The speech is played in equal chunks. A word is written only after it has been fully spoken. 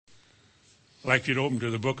I'd like you to open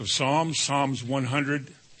to the book of Psalms, Psalms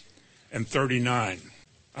 139.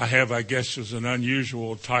 I have, I guess, is an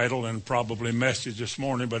unusual title and probably message this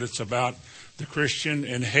morning, but it's about the Christian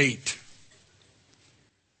and hate.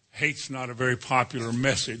 Hate's not a very popular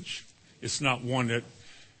message. It's not one that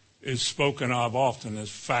is spoken of often. In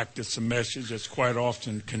fact, it's a message that's quite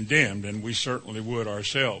often condemned, and we certainly would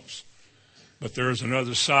ourselves. But there is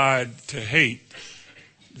another side to hate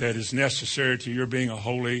that is necessary to your being a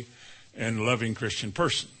holy and loving Christian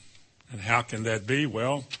person. And how can that be?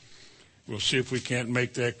 Well, we'll see if we can't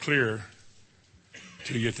make that clear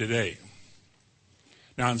to you today.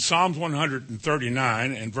 Now, in Psalms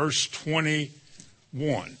 139 and verse 21,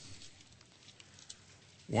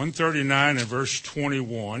 139 and verse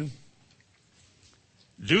 21,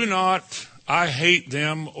 do not I hate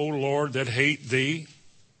them, O Lord, that hate thee?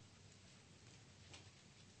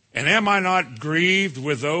 And am I not grieved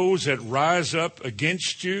with those that rise up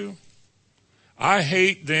against you? I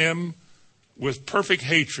hate them with perfect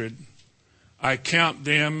hatred. I count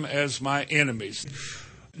them as my enemies.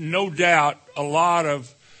 No doubt a lot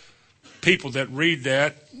of people that read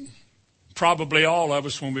that, probably all of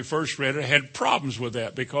us when we first read it, had problems with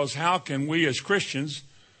that, because how can we as Christians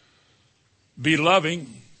be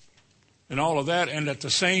loving and all of that and at the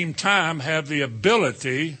same time have the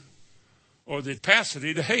ability or the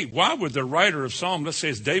capacity to hate? Why would the writer of Psalm, let's say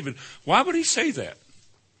it's David, why would he say that?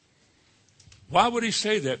 Why would he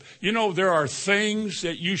say that? You know, there are things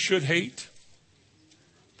that you should hate.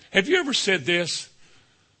 Have you ever said this?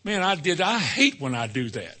 Man, I hate when I do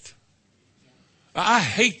that. I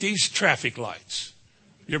hate these traffic lights.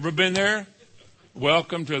 You ever been there?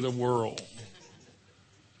 Welcome to the world.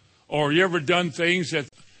 Or you ever done things that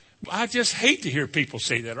I just hate to hear people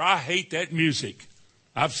say that. Or I hate that music.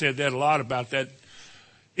 I've said that a lot about that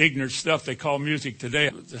ignorant stuff they call music today.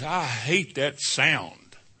 I hate that sound.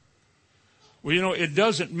 Well, you know, it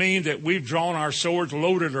doesn't mean that we've drawn our swords,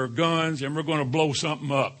 loaded our guns, and we're going to blow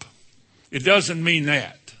something up. It doesn't mean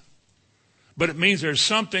that. But it means there's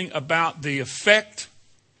something about the effect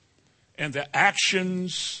and the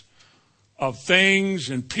actions of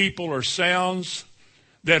things and people or sounds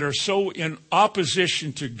that are so in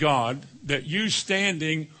opposition to God that you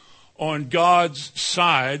standing on God's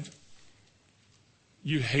side,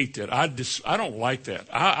 you hate that. I don't like that.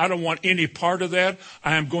 I don't want any part of that.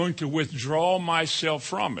 I am going to withdraw myself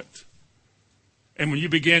from it. And when you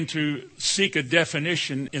begin to seek a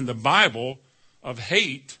definition in the Bible of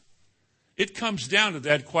hate, it comes down to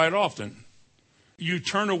that quite often. You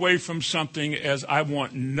turn away from something as I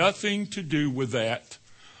want nothing to do with that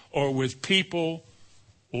or with people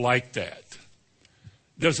like that.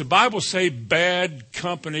 Does the Bible say bad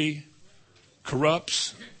company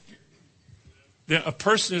corrupts? Then a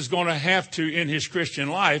person is going to have to, in his Christian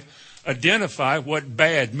life, identify what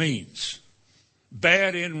bad means.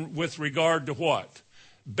 Bad with regard to what?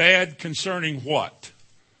 Bad concerning what?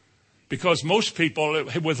 Because most people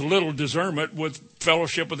with little discernment would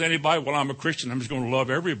fellowship with anybody. Well, I'm a Christian. I'm just going to love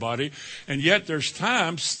everybody. And yet there's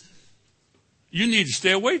times you need to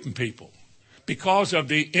stay away from people because of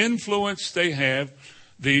the influence they have,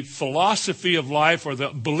 the philosophy of life or the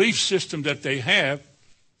belief system that they have.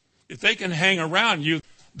 If they can hang around you,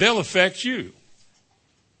 they'll affect you.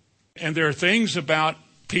 And there are things about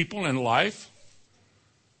people in life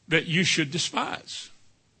that you should despise.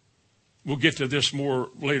 We'll get to this more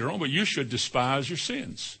later on, but you should despise your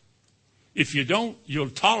sins. If you don't, you'll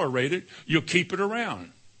tolerate it. You'll keep it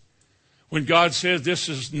around. When God says this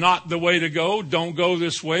is not the way to go, don't go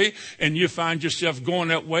this way, and you find yourself going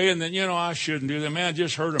that way, and then, I shouldn't do that. Man, I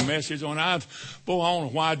just heard a message on I don't know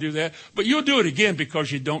why I do that. But you'll do it again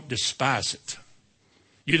because you don't despise it.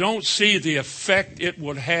 You don't see the effect it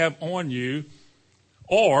would have on you,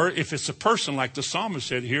 or if it's a person like the psalmist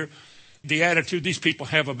said here, the attitude these people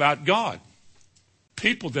have about God.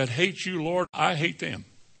 People that hate you, Lord, I hate them.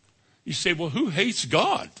 You say, well, who hates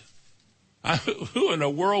God? Who in the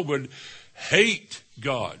world would hate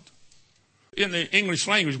God? In the English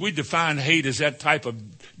language, we define hate as that type of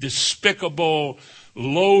despicable,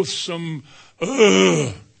 loathsome,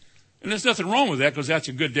 and there's nothing wrong with that because that's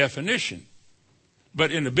a good definition.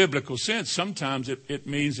 But in the biblical sense, sometimes it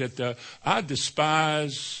means that I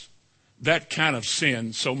despise that kind of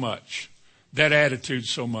sin so much, that attitude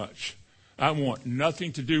so much. I want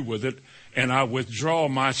nothing to do with it, and I withdraw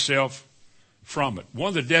myself from it. One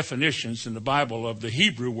of the definitions in the Bible of the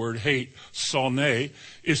Hebrew word hate, sonē,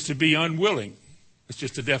 is to be unwilling. It's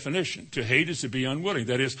just a definition. To hate is to be unwilling.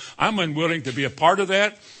 That is, I'm unwilling to be a part of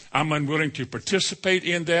that. I'm unwilling to participate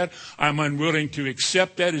in that. I'm unwilling to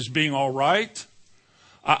accept that as being all right.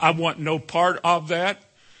 I want no part of that.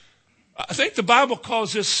 I think the Bible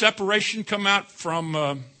calls this separation, come out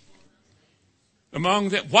from among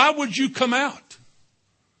them. Why would you come out?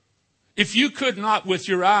 If you could not, with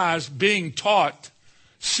your eyes being taught,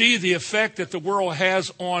 see the effect that the world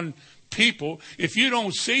has on people, if you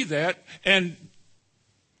don't see that and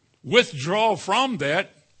withdraw from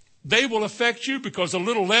that, they will affect you, because a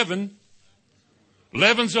little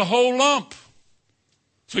leaven's a whole lump.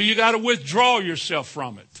 So you got to withdraw yourself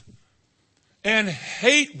from it and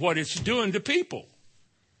hate what it's doing to people.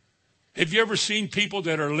 Have you ever seen people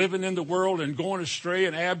that are living in the world and going astray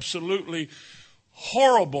and absolutely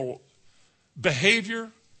horrible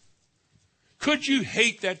behavior? Could you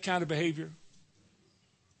hate that kind of behavior?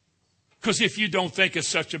 Because if you don't think it's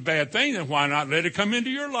such a bad thing, then why not let it come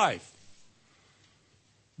into your life?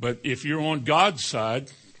 But if you're on God's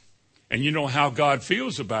side, and you know how God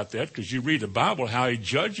feels about that, because you read the Bible, how he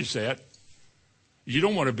judges that, you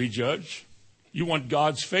don't want to be judged. You want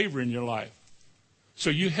God's favor in your life. So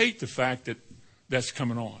you hate the fact that that's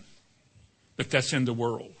coming on, that that's in the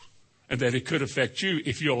world, and that it could affect you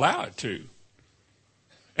if you allow it to.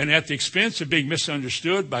 And at the expense of being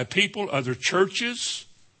misunderstood by people, other churches,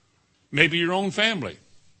 maybe your own family,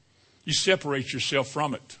 you separate yourself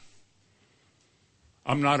from it.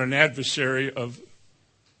 I'm not an adversary of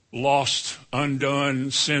lost,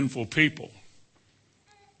 undone, sinful people.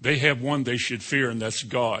 They have one they should fear, and that's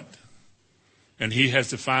God. And he has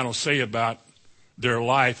the final say about their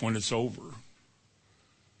life when it's over.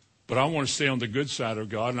 But I want to stay on the good side of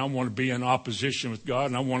God, and I want to be in opposition with God,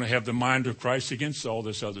 and I want to have the mind of Christ against all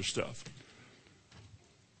this other stuff.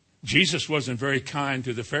 Jesus wasn't very kind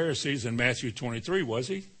to the Pharisees in Matthew 23, was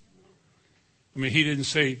he? I mean, he didn't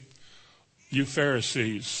say, you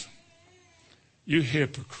Pharisees, you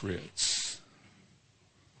hypocrites,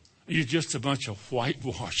 you're just a bunch of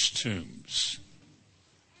whitewashed tombs.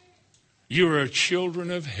 You are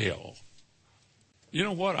children of hell. You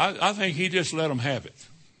know what? I think he just let them have it.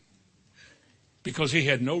 Because he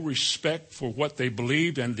had no respect for what they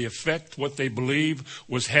believed and the effect what they believed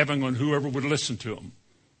was having on whoever would listen to them.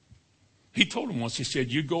 He told them once, he said,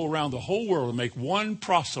 you go around the whole world and make one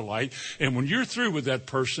proselyte, and when you're through with that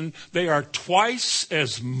person, they are twice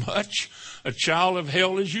as much a child of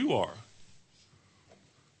hell as you are.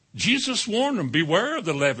 Jesus warned them, beware of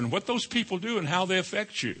the leaven, what those people do and how they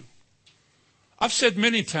affect you. I've said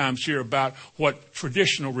many times here about what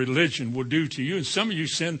traditional religion will do to you, and some of you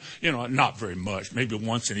sin, not very much, maybe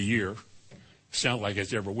once in a year. Sounds like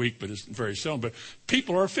it's every week, but it's very seldom. But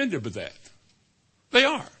people are offended by that. They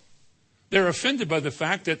are. They're offended by the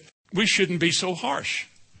fact that we shouldn't be so harsh.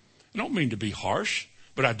 I don't mean to be harsh,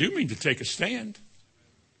 but I do mean to take a stand.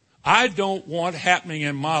 I don't want happening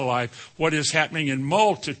in my life what is happening in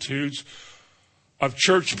multitudes of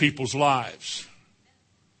church people's lives,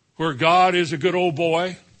 where God is a good old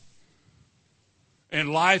boy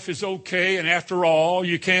and life is okay, and after all,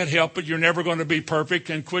 you can't help it. You're never going to be perfect,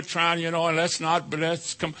 and quit trying, and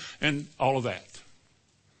let's come, and all of that.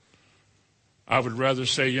 I would rather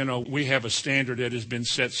say, we have a standard that has been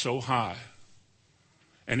set so high.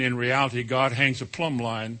 And in reality, God hangs a plumb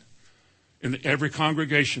line in every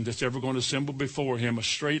congregation that's ever going to assemble before him, a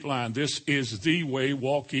straight line. This is the way,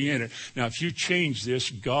 walk ye in it. Now, if you change this,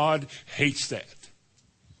 God hates that,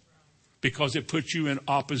 because it puts you in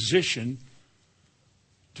opposition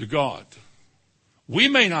to God. We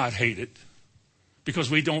may not hate it because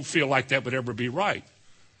we don't feel like that would ever be right,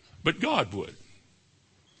 but God would.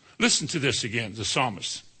 Listen to this again, the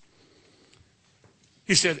psalmist.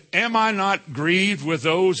 He said, am I not grieved with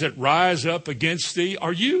those that rise up against thee?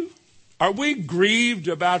 Are you? Are we grieved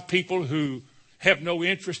about people who have no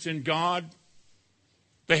interest in God?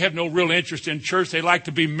 They have no real interest in church. They like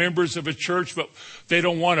to be members of a church, but they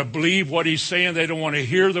don't want to believe what he's saying. They don't want to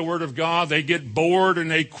hear the word of God. They get bored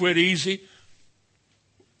and they quit easy.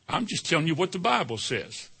 I'm just telling you what the Bible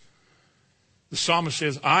says. The psalmist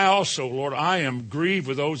says, I also, Lord, I am grieved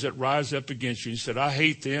with those that rise up against you. He said, I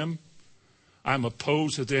hate them. I'm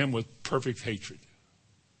opposed to them with perfect hatred.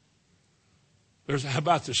 How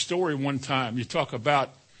about the story one time? You talk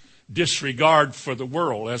about disregard for the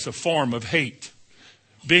world as a form of hate.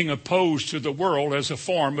 Being opposed to the world as a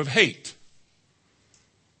form of hate.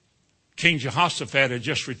 King Jehoshaphat had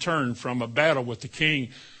just returned from a battle with the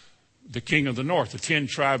king of the north, the 10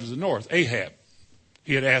 tribes of the north, Ahab.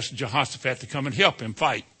 He had asked Jehoshaphat to come and help him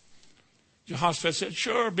fight. Jehoshaphat said,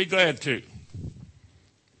 sure, be glad to.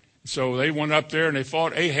 So they went up there and they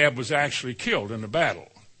fought. Ahab was actually killed in the battle.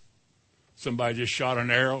 Somebody just shot an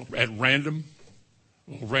arrow at random,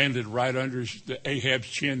 landed right under Ahab's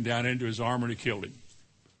chin down into his armor, and it killed him.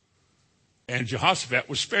 And Jehoshaphat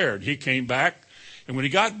was spared. He came back, and when he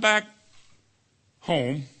got back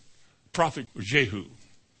home, prophet Jehu.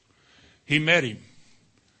 He met him.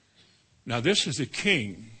 Now this is a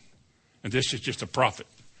king, and this is just a prophet.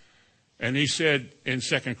 And he said in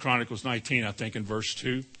 2 Chronicles 19, I think in verse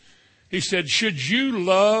 2, he said, should you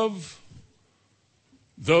love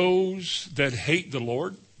those that hate the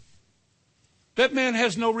Lord? That man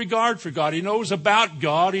has no regard for God. He knows about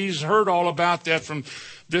God. He's heard all about that from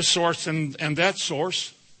this source and that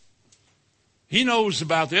source. He knows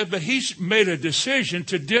about that, but he's made a decision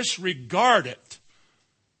to disregard it.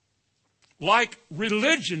 Like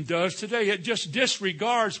religion does today. It just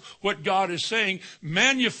disregards what God is saying,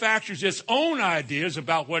 manufactures its own ideas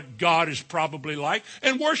about what God is probably like,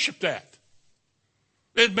 and worship that.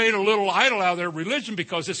 It made a little idol out of their religion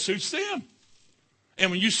because it suits them. And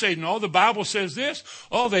when you say, no, the Bible says this,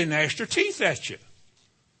 oh, they gnash their teeth at you.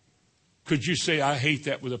 Could you say, I hate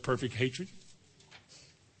that with a perfect hatred?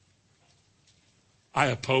 I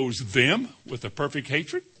oppose them with a perfect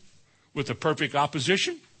hatred, with a perfect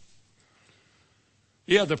opposition.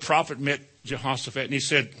 Yeah, the prophet met Jehoshaphat and he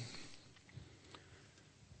said,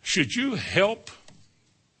 should you help,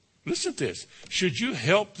 listen to this, should you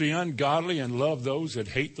help the ungodly and love those that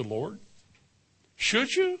hate the Lord?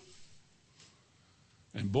 Should you?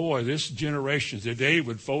 And boy, this generation today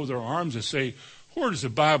would fold their arms and say, where does the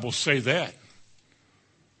Bible say that?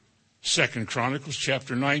 2 Chronicles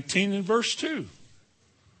chapter 19 and verse 2.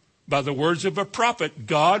 By the words of a prophet,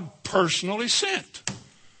 God personally sent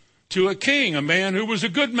to a king, a man who was a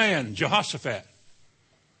good man, Jehoshaphat.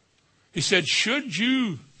 He said, should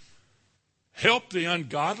you help the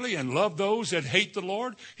ungodly and love those that hate the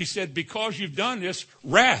Lord? He said, because you've done this,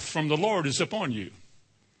 wrath from the Lord is upon you.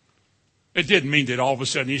 It didn't mean that all of a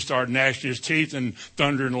sudden he started gnashing his teeth and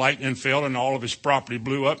thunder and lightning fell and all of his property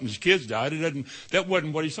blew up and his kids died. That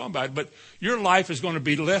wasn't what he's talking about. But your life is going to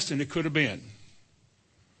be less than it could have been.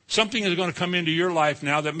 Something is going to come into your life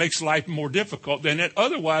now that makes life more difficult than it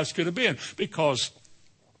otherwise could have been, because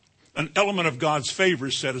an element of God's favor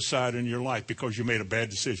is set aside in your life because you made a bad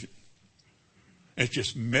decision. And it's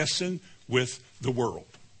just messing with the world.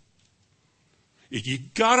 You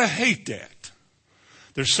got to hate that.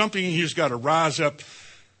 There's something in you that's got to rise up.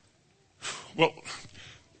 Well,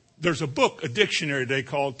 there's a book, a dictionary they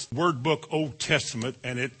call Word Book Old Testament,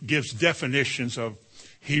 and it gives definitions of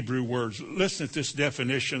Hebrew words. Listen to this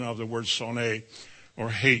definition of the word sonē, or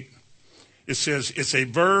hate. It says it's a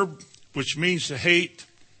verb which means to hate,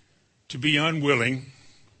 to be unwilling,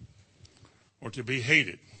 or to be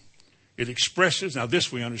hated. It expresses, now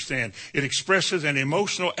this we understand, it expresses an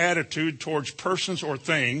emotional attitude towards persons or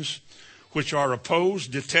things which are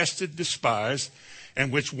opposed, detested, despised,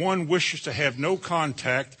 and which one wishes to have no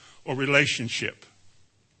contact or relationship.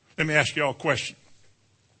 Let me ask you all a question.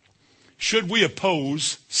 Should we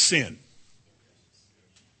oppose sin?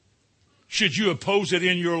 Should you oppose it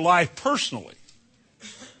in your life personally?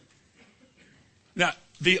 Now,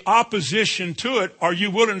 the opposition to it, are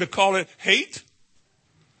you willing to call it hate?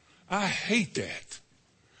 I hate that.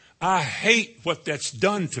 I hate what that's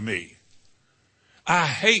done to me. I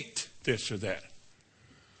hate this or that.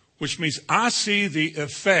 Which means I see the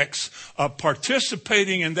effects of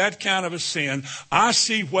participating in that kind of a sin. I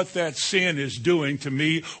see what that sin is doing to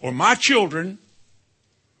me or my children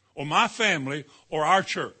or my family or our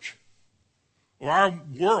church or our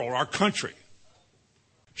world, our country.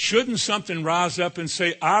 Shouldn't something rise up and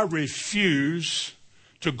say, I refuse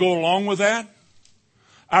to go along with that?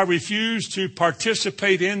 I refuse to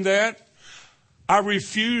participate in that. I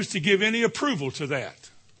refuse to give any approval to that.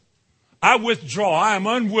 I withdraw. I am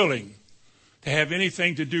unwilling to have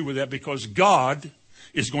anything to do with that because God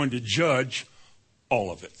is going to judge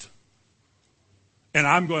all of it. And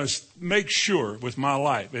I'm going to make sure with my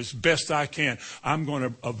life, as best I can, I'm going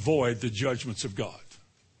to avoid the judgments of God.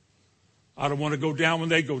 I don't want to go down when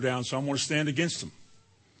they go down, so I want to stand against them.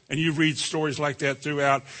 And you read stories like that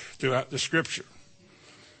throughout the scripture.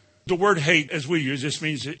 The word hate, as we use, this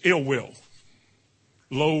means ill will,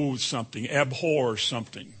 loathe something, abhor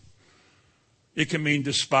something. It can mean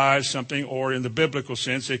despise something, or in the biblical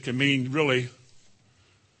sense, it can mean really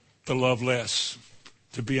to love less,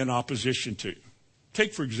 to be in opposition to.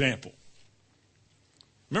 Take, for example,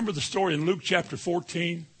 remember the story in Luke chapter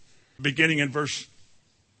 14, beginning in verse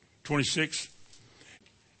 26?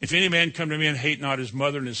 If any man come to me and hate not his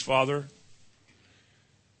mother and his father,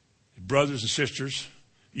 his brothers and sisters,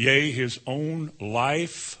 yea, his own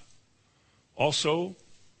life also,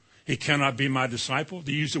 he cannot be my disciple.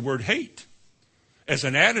 They use the word hate as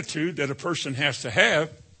an attitude that a person has to have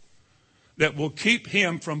that will keep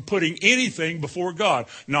him from putting anything before God.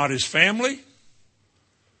 Not his family,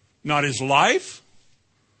 not his life,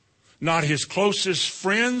 not his closest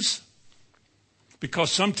friends, Because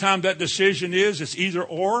sometimes that decision it's either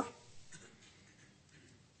or.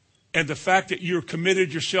 And the fact that you're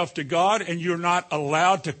committed yourself to God and you're not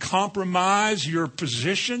allowed to compromise your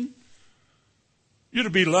position. You're to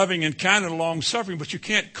be loving and kind and long-suffering, but you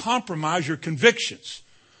can't compromise your convictions.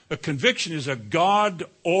 A conviction is a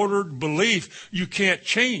God-ordered belief you can't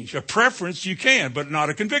change. A preference you can, but not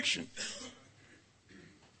a conviction.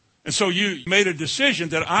 And so you made a decision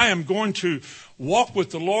that I am going to walk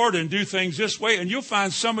with the Lord and do things this way, and you'll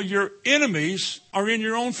find some of your enemies are in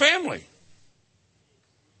your own family.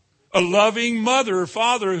 A loving mother or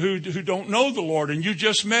father who don't know the Lord, and you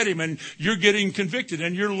just met him, and you're getting convicted,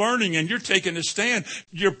 and you're learning, and you're taking a stand.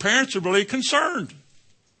 Your parents are really concerned.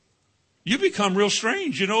 You become real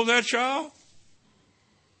strange. You know that, child?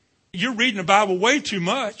 You're reading the Bible way too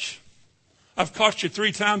much. I've caught you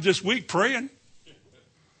 3 times this week praying.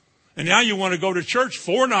 And now you want to go to church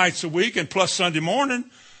 4 nights a week and plus Sunday morning.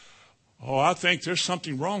 Oh, I think there's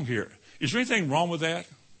something wrong here. Is there anything wrong with that?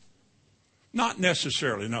 Not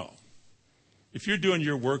necessarily, no. If you're doing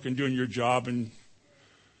your work and doing your job and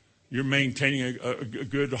you're maintaining a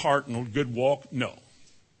good heart and a good walk, no.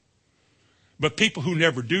 But people who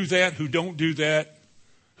never do that, who don't do that,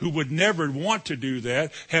 who would never want to do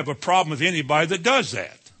that, have a problem with anybody that does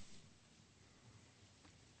that.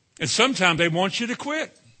 And sometimes they want you to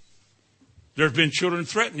quit. There have been children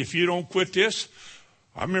threatened, if you don't quit this.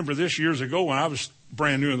 I remember this years ago when I was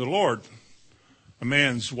brand new in the Lord. A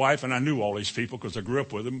man's wife, and I knew all these people because I grew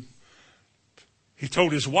up with them. He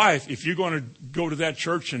told his wife, if you're going to go to that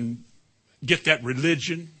church and get that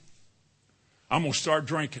religion, I'm going to start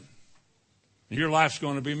drinking. And your life's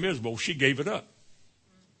going to be miserable. She gave it up.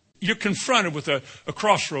 You're confronted with a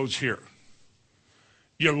crossroads here.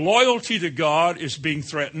 Your loyalty to God is being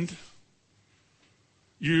threatened.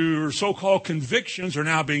 Your so-called convictions are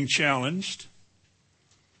now being challenged.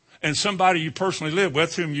 And somebody you personally live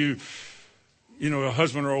with, whom you know, a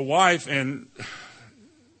husband or a wife, and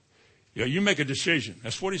you make a decision.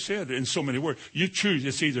 That's what he said in so many words. You choose.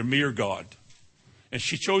 It's either me or God. And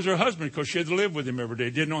she chose her husband because she had to live with him every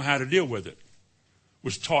day. Didn't know how to deal with it.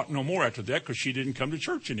 Was taught no more after that because she didn't come to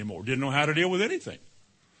church anymore. Didn't know how to deal with anything.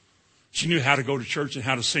 She knew how to go to church and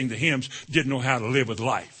how to sing the hymns. Didn't know how to live with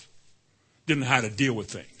life. Didn't know how to deal with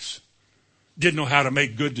things. Didn't know how to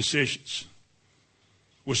make good decisions.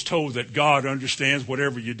 Was told that God understands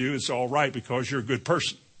whatever you do, it's all right because you're a good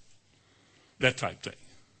person. That type thing.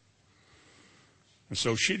 And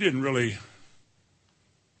so she didn't really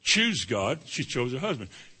choose God. She chose her husband.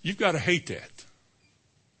 You've got to hate that.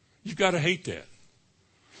 You've got to hate that.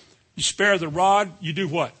 You spare the rod, you do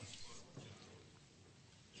what?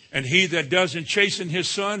 And he that doesn't chasten his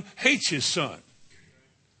son hates his son.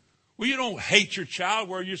 Well, you don't hate your child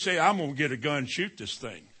where you say, I'm going to get a gun and shoot this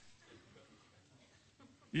thing.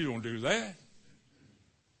 You don't do that.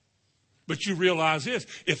 But you realize this.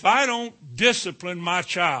 If I don't discipline my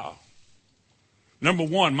child, number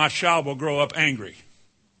one, my child will grow up angry.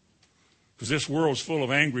 Because this world's full of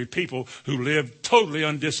angry people who live totally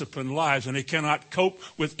undisciplined lives and they cannot cope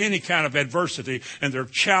with any kind of adversity and they're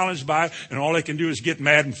challenged by it and all they can do is get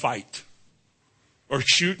mad and fight or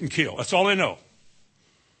shoot and kill. That's all they know.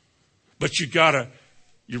 But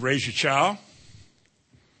you raise your child.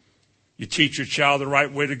 You teach your child the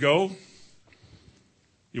right way to go.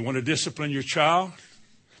 You want to discipline your child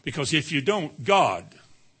because if you don't, God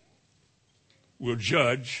will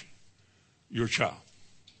judge your child.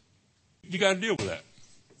 You got to deal with that.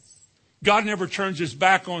 God never turns his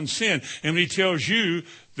back on sin. And when he tells you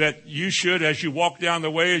that you should, as you walk down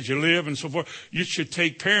the way, as you live and so forth, you should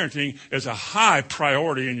take parenting as a high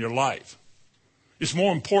priority in your life. It's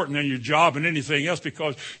more important than your job and anything else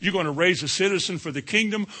because you're going to raise a citizen for the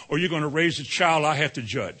kingdom or you're going to raise a child I have to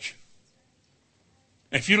judge.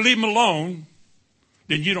 If you leave them alone,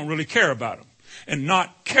 then you don't really care about them. And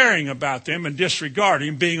not caring about them and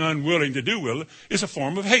disregarding, being unwilling to do with it, is a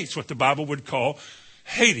form of hate. It's what the Bible would call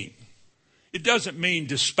hating. It doesn't mean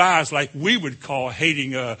despise like we would call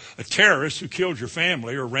hating a terrorist who killed your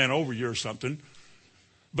family or ran over you or something.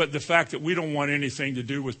 But the fact that we don't want anything to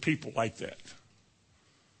do with people like that.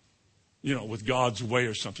 You know, with God's way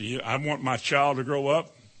or something. I want my child to grow up.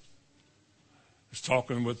 I was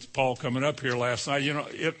talking with Paul coming up here last night. You know,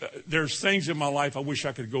 there's things in my life I wish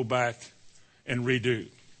I could go back and redo.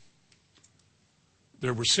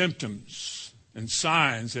 There were symptoms and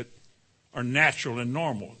signs that are natural and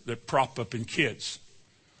normal that prop up in kids.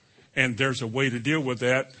 And there's a way to deal with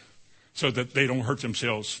that so that they don't hurt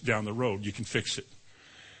themselves down the road. You can fix it.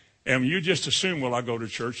 And you just assume, well, I go to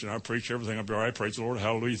church and I preach everything. I'll be all right. Praise the Lord.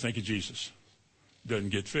 Hallelujah. Thank you, Jesus. Doesn't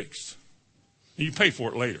get fixed. And you pay for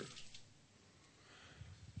it later.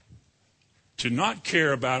 to not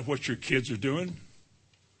care about what your kids are doing,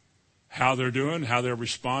 how they're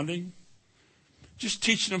responding. Just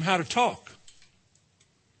teaching them how to talk.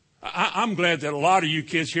 I'm glad that a lot of you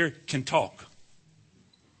kids here can talk.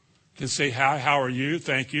 Can say, hi, how are you?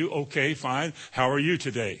 Thank you. Okay, fine. How are you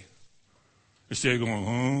today? Instead of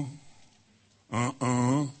going,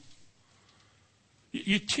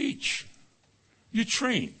 You teach. You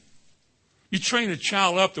train. You train a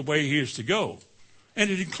child up the way he is to go.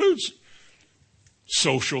 And it includes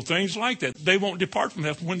social things like that. They won't depart from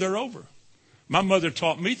that when they're over. My mother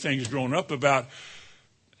taught me things growing up about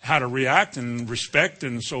how to react and respect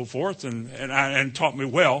and so forth, and taught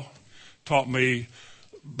me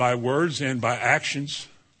by words and by actions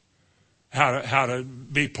how to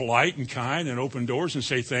be polite and kind and open doors and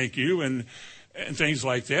say thank you and things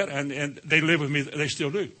like that. And they live with me. They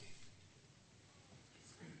still do.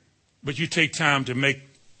 But you take time to make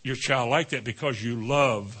your child like that because you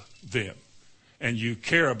love them and you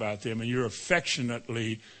care about them and you're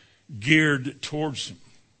affectionately geared towards them.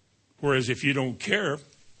 Whereas if you don't care,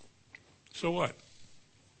 so what?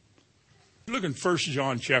 Look in 1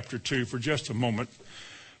 John chapter 2 for just a moment.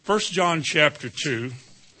 1 John chapter 2,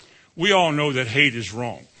 we all know that hate is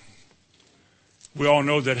wrong. We all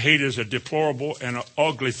know that hate is a deplorable and an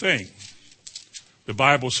ugly thing. The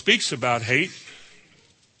Bible speaks about hate.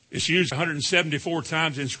 It's used 174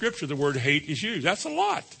 times in Scripture. The word hate is used. That's a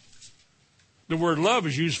lot. The word love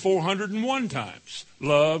is used 401 times.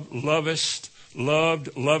 Love, lovest,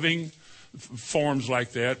 loved, loving, forms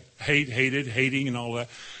like that. Hate, hated, hating, and all that.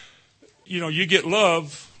 You know, you get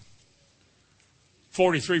love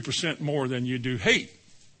 43% more than you do hate.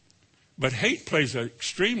 But hate plays an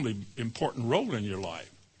extremely important role in your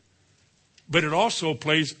life. But it also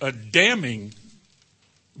plays a damning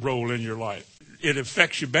role in your life. It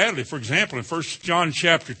affects you badly. For example, in 1 John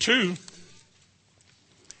chapter 2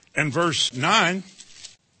 and verse 9,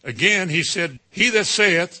 again, he said, he that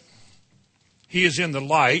saith he is in the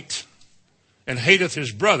light and hateth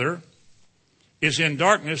his brother is in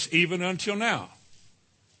darkness even until now.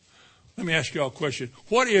 Let me ask you all a question.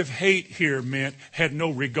 What if hate here meant had no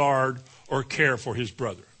regard or care for his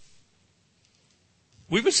brother?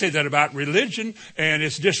 We would say that about religion and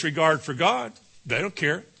its disregard for God. They don't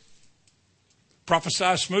care.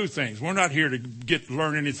 Prophesy smooth things. We're not here to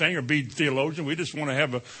learn anything or be theologians. We just want to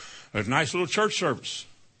have a nice little church service.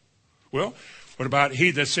 Well, what about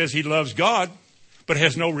he that says he loves God but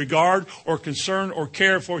has no regard or concern or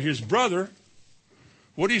care for his brother?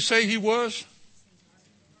 What do you say he was?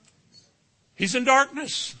 He's in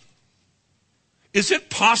darkness. Is it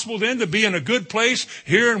possible then to be in a good place,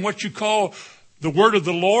 hearing what you call the word of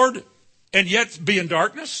the Lord, and yet be in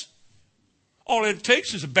darkness? All it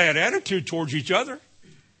takes is a bad attitude towards each other.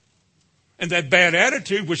 And that bad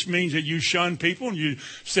attitude, which means that you shun people and you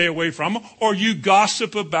stay away from them, or you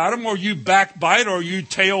gossip about them, or you backbite, or you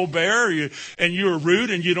tail bear, and you're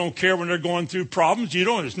rude and you don't care when they're going through problems.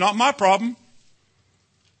 It's not my problem.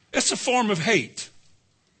 It's a form of hate.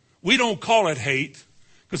 We don't call it hate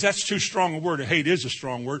because that's too strong a word. Hate is a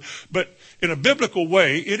strong word. But in a biblical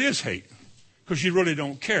way, it is hate because you really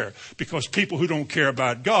don't care. Because people who don't care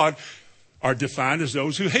about God are defined as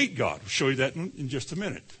those who hate God. I'll show you that in just a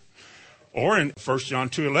minute. Or in 1 John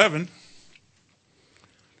 2:11,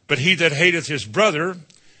 but he that hateth his brother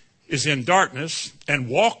is in darkness and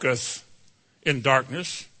walketh in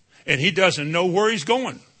darkness, and he doesn't know where he's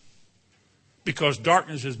going because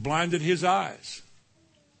darkness has blinded his eyes.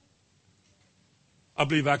 I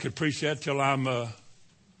believe I could preach that till I'm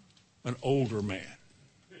an older man.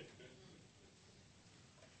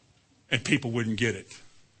 And people wouldn't get it.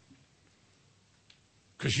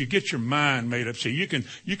 Because you get your mind made up. See,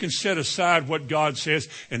 you can set aside what God says,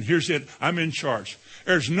 and here's it, I'm in charge.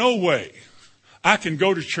 There's no way I can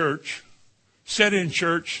go to church, sit in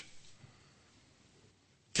church,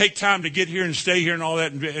 take time to get here and stay here and all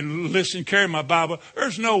that, and listen, carry my Bible.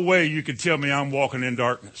 There's no way you could tell me I'm walking in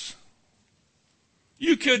darkness.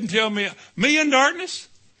 You couldn't tell me in darkness?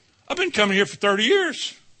 I've been coming here for 30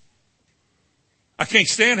 years. I can't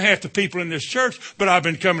stand half the people in this church, but I've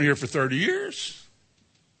been coming here for 30 years.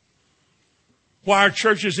 Why are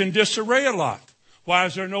churches in disarray a lot? Why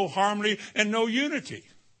is there no harmony and no unity?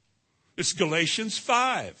 It's Galatians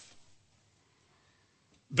 5.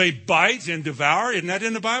 They bite and devour. Isn't that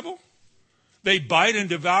in the Bible? They bite and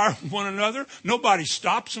devour one another. Nobody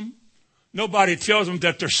stops them. Nobody tells them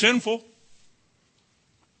that they're sinful.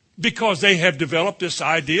 Because they have developed this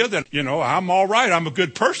idea that, I'm all right. I'm a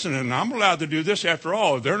good person and I'm allowed to do this after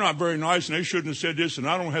all. They're not very nice and they shouldn't have said this and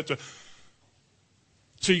I don't have to.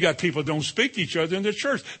 So you got people that don't speak to each other in the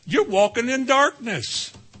church. You're walking in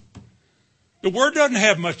darkness. The Word doesn't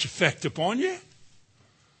have much effect upon you.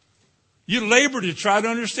 You labor to try to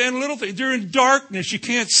understand little things. You're in darkness. You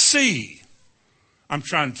can't see. I'm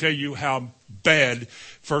trying to tell you how bad,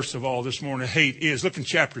 first of all, this morning, hate is. Look in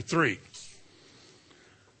chapter 3,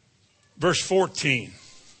 verse 14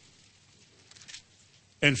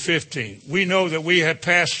 and 15. We know that we have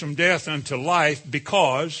passed from death unto life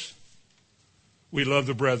because we love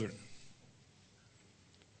the brethren.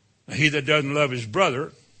 Now, he that doesn't love his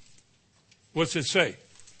brother, what's it say?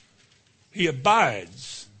 He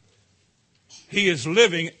abides. He is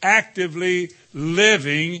living, actively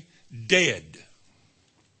living dead.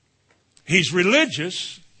 He's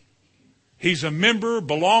religious. He's a member,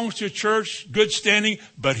 belongs to a church, good standing,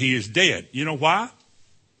 but he is dead. You know why?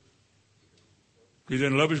 He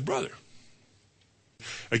didn't love his brother.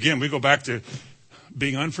 Again, we go back to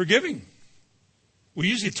being unforgiving. We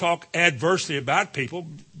usually talk adversely about people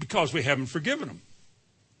because we haven't forgiven them.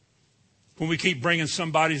 When we keep bringing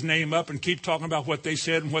somebody's name up and keep talking about what they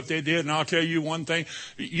said and what they did, and I'll tell you one thing,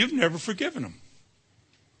 you've never forgiven them.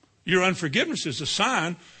 Your unforgiveness is a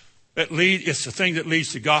sign it's the thing that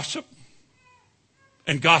leads to gossip.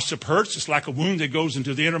 And gossip hurts. It's like a wound that goes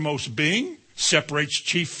into the innermost being, separates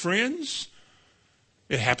chief friends.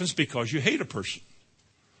 It happens because you hate a person.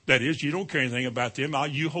 That is, you don't care anything about them.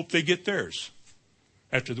 You hope they get theirs.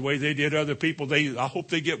 After the way they did other people, I hope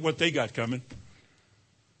they get what they got coming.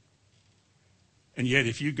 And yet,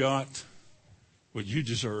 if you got what you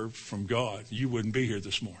deserved from God, you wouldn't be here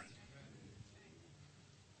this morning.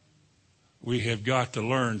 We have got to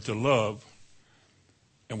learn to love,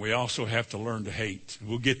 and we also have to learn to hate.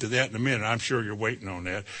 We'll get to that in a minute. I'm sure you're waiting on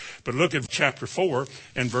that. But look at chapter 4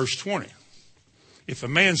 and verse 20. If a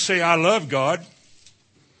man say, I love God,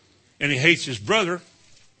 and he hates his brother,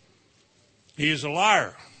 he is a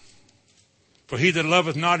liar. For he that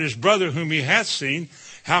loveth not his brother whom he hath seen,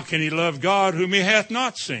 how can he love God whom he hath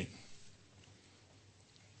not seen?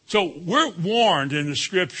 So we're warned in the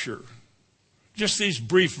Scripture, just these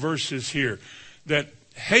brief verses here, that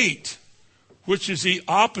hate, which is the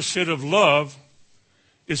opposite of love,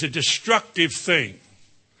 is a destructive thing.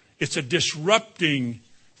 It's a disrupting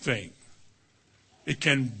thing. It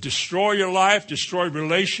can destroy your life, destroy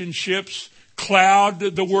relationships, cloud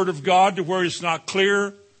the Word of God to where it's not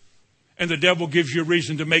clear, and the devil gives you a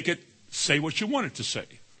reason to make it say what you want it to say.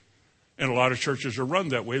 And a lot of churches are run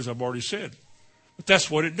that way, as I've already said. But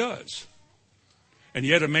that's what it does. And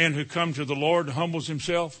yet a man who comes to the Lord and humbles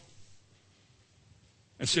himself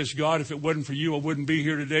and says, God, if it wasn't for you, I wouldn't be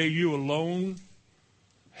here today. You alone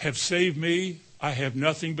have saved me. I have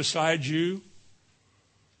nothing besides you.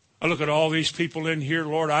 I look at all these people in here,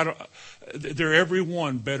 Lord, they're every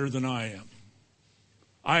one better than I am.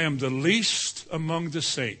 I am the least among the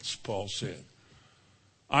saints, Paul said.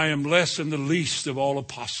 I am less than the least of all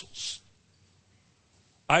apostles.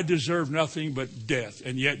 I deserve nothing but death,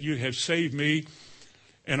 and yet you have saved me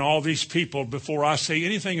and all these people. Before I say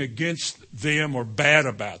anything against them or bad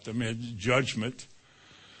about them in judgment,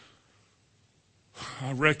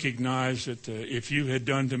 I recognize that if you had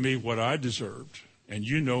done to me what I deserved, and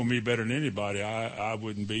you know me better than anybody, I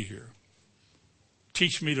wouldn't be here.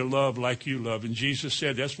 Teach me to love like you love. And Jesus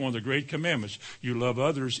said that's one of the great commandments. You love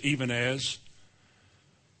others even as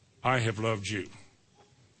I have loved you.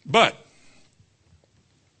 But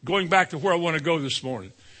going back to where I want to go this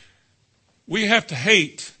morning, we have to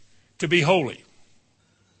hate to be holy.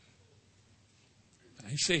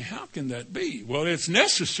 You say, how can that be? Well, it's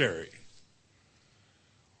necessary.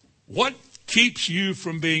 What keeps you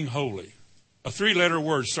from being holy? A 3-letter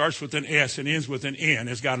word starts with an S and ends with an N.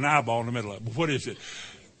 It's got an eyeball in the middle of it. What is it?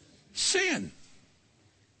 Sin.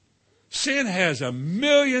 Sin has a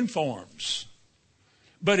million forms.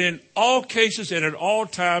 But in all cases and at all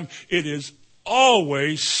times, it is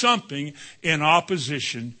always something in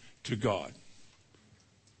opposition to God.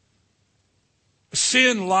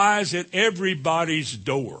 Sin lies at everybody's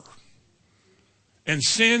door. And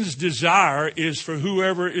sin's desire is for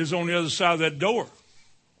whoever is on the other side of that door.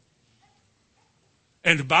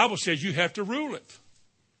 And the Bible says you have to rule it.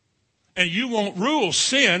 And you won't rule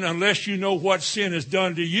sin unless you know what sin has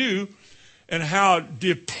done to you and how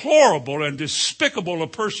deplorable and despicable a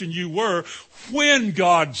person you were when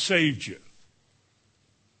God saved you.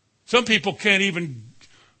 Some people can't even,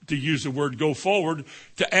 to use the word go forward,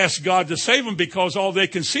 to ask God to save them because all they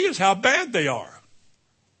can see is how bad they are.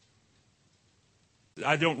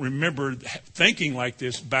 I don't remember thinking like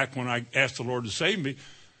this back when I asked the Lord to save me.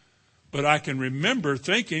 But I can remember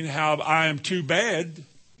thinking how I am too bad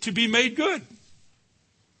to be made good.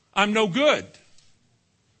 I'm no good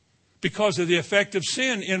because of the effect of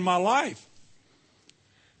sin in my life.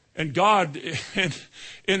 And God,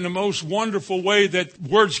 in the most wonderful way that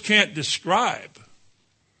words can't describe,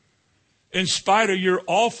 in spite of your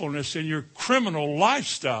awfulness and your criminal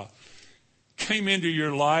lifestyle, came into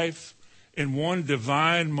your life in one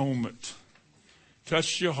divine moment,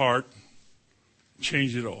 touched your heart,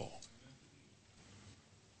 changed it all.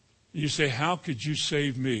 You say, how could you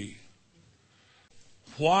save me?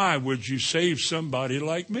 Why would you save somebody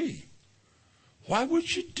like me? Why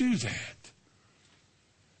would you do that?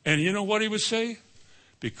 And you know what he would say?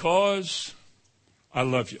 Because I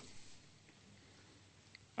love you.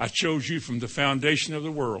 I chose you from the foundation of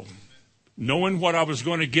the world, knowing what I was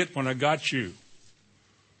going to get when I got you.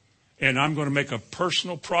 And I'm going to make a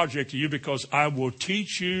personal project to you because I will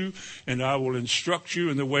teach you and I will instruct you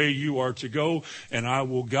in the way you are to go. And I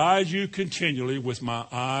will guide you continually with my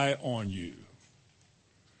eye on you.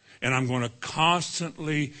 And I'm going to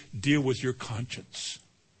constantly deal with your conscience.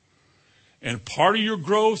 And part of your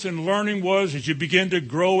growth and learning was as you begin to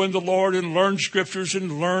grow in the Lord and learn scriptures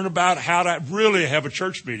and learn about how to really have a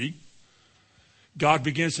church meeting, God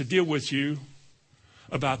begins to deal with you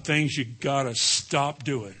about things you got to stop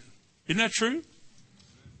doing. Isn't that true?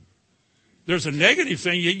 There's a negative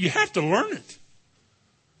thing. You have to learn it.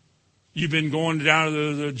 You've been going down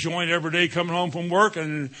to the joint every day, coming home from work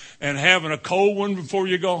and having a cold one before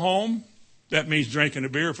you go home. That means drinking a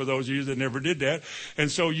beer for those of you that never did that.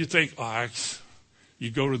 And so you think,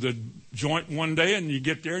 you go to the joint one day and you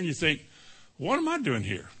get there and you think, what am I doing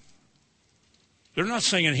here? They're not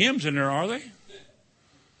singing hymns in there, are they?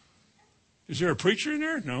 Is there a preacher in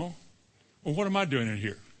there? No. Well, what am I doing in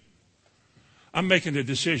here? I'm making a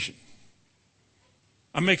decision.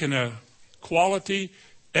 I'm making a quality,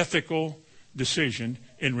 ethical decision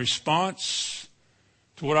in response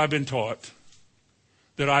to what I've been taught,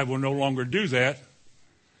 that I will no longer do that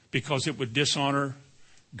because it would dishonor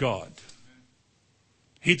God.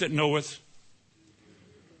 He that knoweth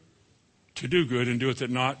to do good and doeth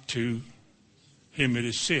it not, to him it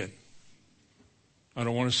is sin. I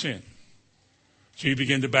don't want to sin. So you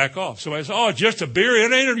begin to back off. Somebody says, just a beer?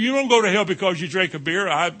 You don't go to hell because you drink a beer.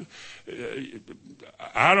 I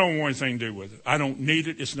don't want anything to do with it. I don't need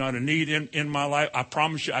it. It's not a need in my life. I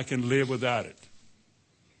promise you I can live without it.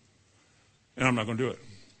 And I'm not going to do it.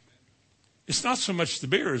 It's not so much the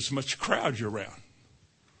beer as much the crowd you're around.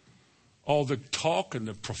 All the talk and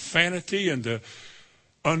the profanity and the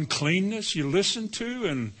uncleanness you listen to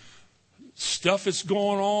and stuff that's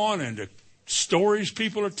going on and the stories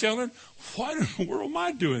people are telling. What in the world am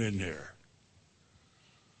I doing in there?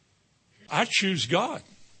 I choose God.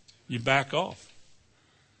 You back off.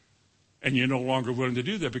 And you're no longer willing to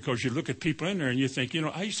do that because you look at people in there and you think,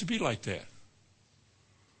 I used to be like that.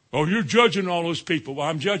 Oh, you're judging all those people. Well,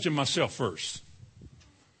 I'm judging myself first.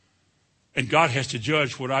 And God has to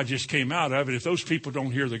judge what I just came out of. And if those people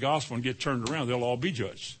don't hear the gospel and get turned around, they'll all be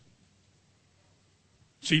judged.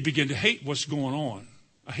 So you begin to hate what's going on.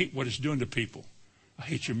 I hate what it's doing to people. I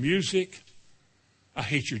hate your music. I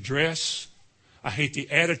hate your dress. I hate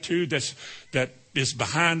the attitude that is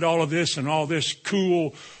behind all of this and all this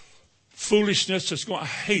cool foolishness that's going on. I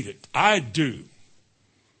hate it. I do.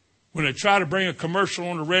 When they try to bring a commercial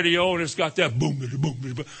on the radio and it's got that boom, boom,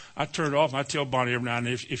 boom, I turn it off and I tell Bonnie every now and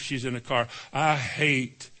then if she's in the car, I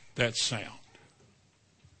hate that sound.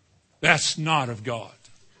 That's not of God.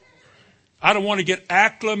 I don't want to get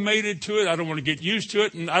acclimated to it. I don't want to get used to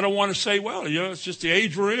it. And I don't want to say, well, it's just the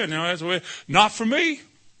age we're in. That's the way. Not for me.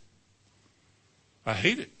 I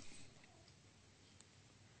hate it.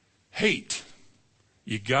 Hate.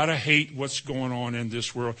 You got to hate what's going on in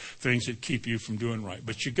this world, things that keep you from doing right.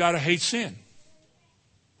 But you got to hate sin.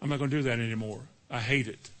 I'm not going to do that anymore. I hate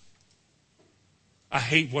it. I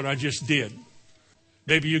hate what I just did.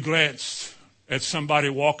 Maybe you glanced at somebody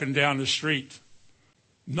walking down the street,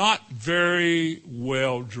 not very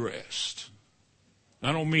well dressed.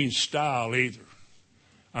 I don't mean style either.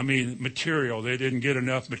 I mean material. They didn't get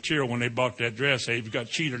enough material when they bought that dress. They got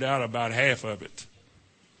cheated out about half of it.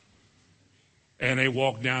 And they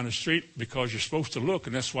walk down the street because you're supposed to look,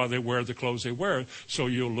 and that's why they wear the clothes they wear, so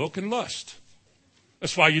you'll look and lust.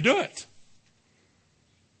 That's why you do it.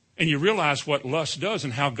 And you realize what lust does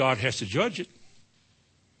and how God has to judge it.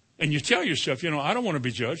 And you tell yourself, I don't want to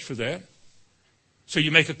be judged for that. So you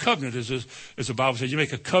make a covenant, as the Bible says, you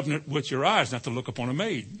make a covenant with your eyes not to look upon a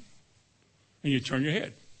maid. And you turn your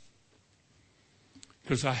head.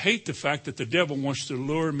 Because I hate the fact that the devil wants to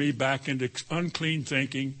lure me back into unclean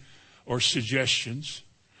thinking or suggestions.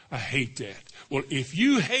 I hate that. Well, if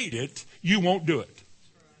you hate it, you won't do it.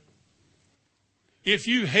 If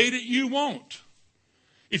you hate it, you won't.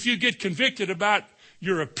 If you get convicted about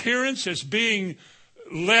your appearance as being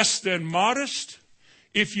less than modest,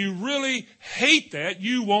 If you really hate that,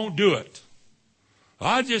 you won't do it.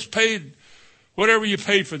 I just paid whatever you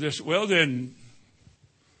paid for this. Well, then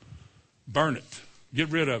burn it. Get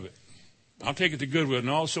rid of it. I'll take it to Goodwill and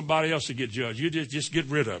all somebody else to get judged. You just get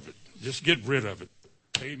rid of it. Just get rid of it.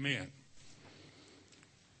 Amen.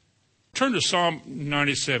 Turn to Psalm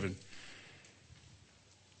 97.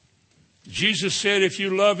 Jesus said, if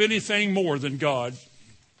you love anything more than God,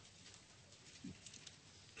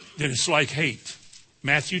 then it's like hate.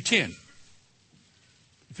 Matthew 10.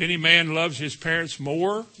 If any man loves his parents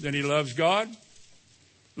more than he loves God,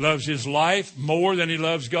 loves his life more than he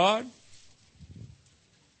loves God,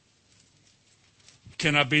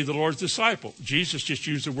 cannot be the Lord's disciple. Jesus just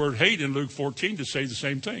used the word hate in Luke 14 to say the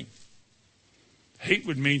same thing. Hate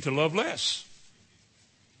would mean to love less.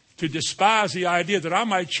 To despise the idea that I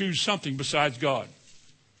might choose something besides God.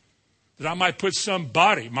 That I might put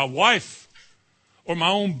somebody, my wife, or my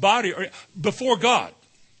own body before God.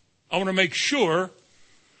 I want to make sure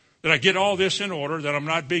that I get all this in order, that I'm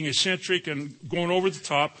not being eccentric and going over the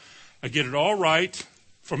top. I get it all right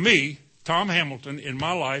for me, Tom Hamilton, in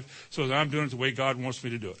my life, so that I'm doing it the way God wants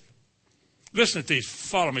me to do it. Listen to these.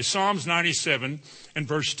 Follow me. Psalms 97 and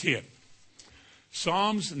verse 10.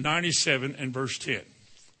 Psalms 97 and verse 10.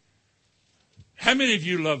 How many of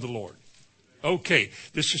you love the Lord? Okay,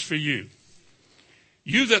 this is for you.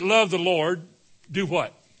 You that love the Lord, do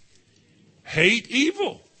what? Hate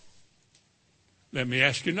evil. Let me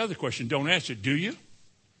ask you another question. Don't answer it. Do you?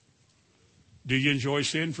 Do you enjoy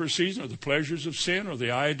sin for a season, or the pleasures of sin, or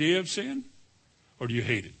the idea of sin? Or do you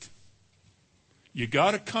hate it? You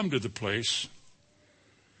got to come to the place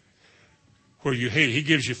where you hate it. He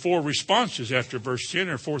gives you 4 responses after verse 10,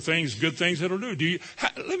 or 4 things, good things that'll do.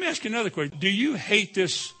 Let me ask you another question. Do you hate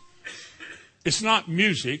this? It's not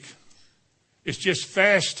music. It's just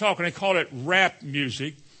fast talking. They call it rap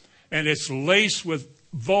music, and it's laced with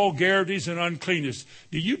vulgarities and uncleanness.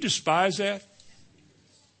 Do you despise that?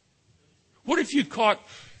 What if you caught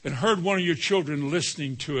and heard one of your children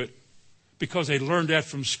listening to it because they learned that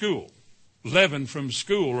from school? Leaven from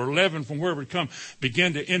school or leaven from wherever it come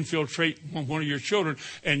begin to infiltrate one of your children,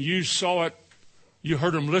 and you saw it, you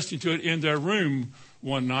heard them listening to it in their room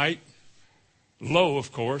one night, low,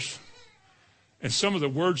 of course, and some of the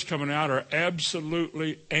words coming out are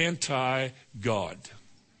absolutely anti-God,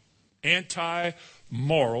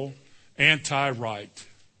 anti-moral, anti-right.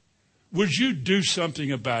 Would you do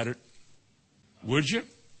something about it? Would you?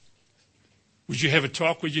 Would you have a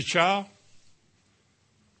talk with your child?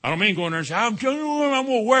 I don't mean going there and say, I'm going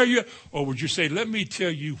to wear you. Or would you say, let me tell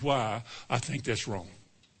you why I think that's wrong.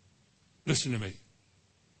 Listen to me.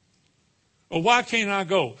 Or why can't I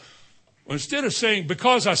go? Well, instead of saying,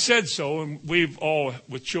 because I said so, and we've all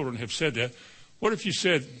with children have said that, what if you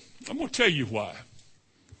said, I'm going to tell you why.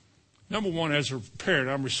 Number one, as a parent,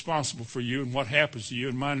 I'm responsible for you and what happens to you,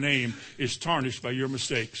 and my name is tarnished by your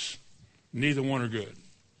mistakes. Neither one are good.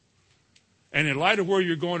 And in light of where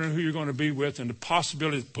you're going and who you're going to be with and the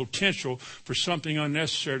possibility, the potential for something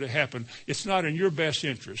unnecessary to happen, it's not in your best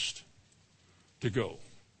interest to go.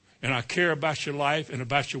 And I care about your life and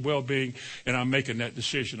about your well-being, and I'm making that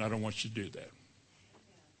decision. I don't want you to do that.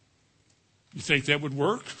 You think that would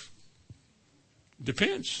work?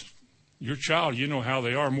 Depends. Your child, you know how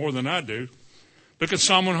they are more than I do. Look at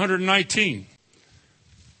Psalm 119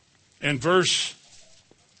 and verse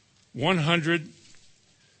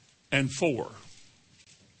 104.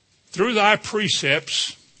 Through thy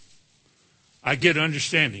precepts, I get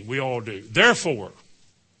understanding. We all do. Therefore,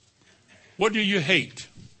 what do you hate?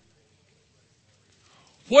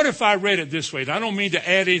 What if I read it this way? And I don't mean to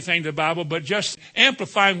add anything to the Bible, but just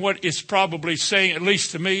amplifying what it's probably saying, at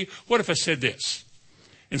least to me. What if I said this?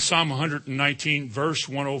 In Psalm 119, verse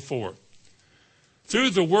 104.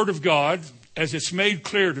 Through the word of God, as it's made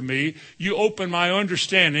clear to me, you open my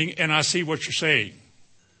understanding and I see what you're saying.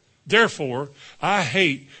 Therefore, I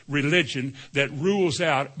hate religion that rules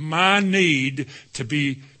out my need to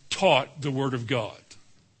be taught the word of God.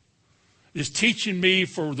 It's teaching me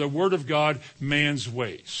for the word of God man's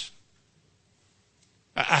ways.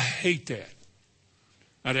 I hate that.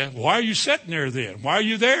 Why are you sitting there then? Why are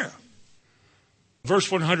you there? Verse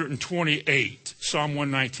 128, Psalm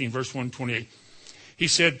 119, verse 128. He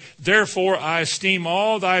said, therefore I esteem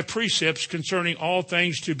all thy precepts concerning all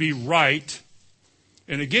things to be right.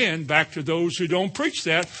 And again, back to those who don't preach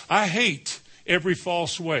that, I hate every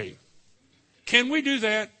false way. Can we do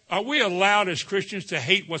that? Are we allowed as Christians to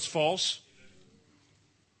hate what's false?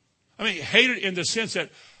 I mean, hate it in the sense that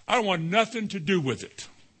I don't want nothing to do with it.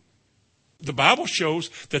 The Bible shows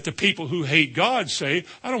that the people who hate God say,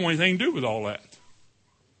 I don't want anything to do with all that.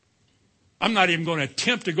 I'm not even going to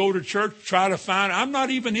attempt to go to church, try to find. I'm not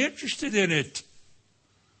even interested in it.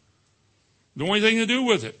 Don't want anything to do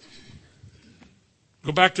with it.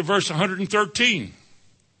 Go back to verse 113.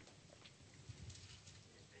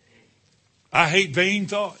 I hate vain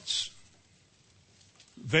thoughts.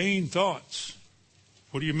 Vain thoughts.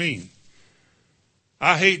 What do you mean?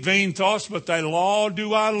 I hate vain thoughts, but thy law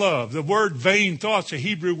do I love. The word vain thoughts, a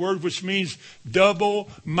Hebrew word which means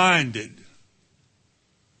double-minded.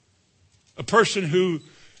 A person who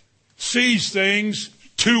sees things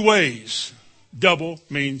two ways. Double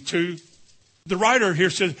means two. The writer here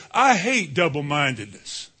says, I hate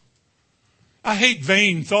double-mindedness. I hate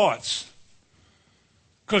vain thoughts.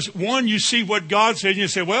 Because one, you see what God said and you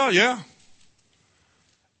say, well, yeah.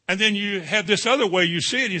 And then you have this other way you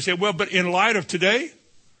see it. And you say, well, but in light of today,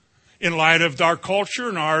 in light of our culture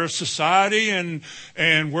and our society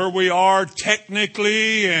and where we are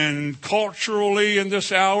technically and culturally in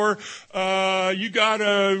this hour, you got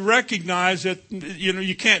to recognize that,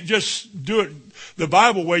 you can't just do it the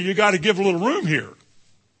Bible way. You got to give a little room here.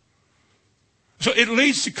 So it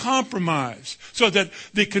leads to compromise so that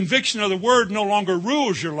the conviction of the word no longer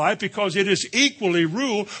rules your life because it is equally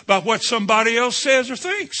ruled by what somebody else says or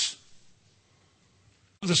thinks.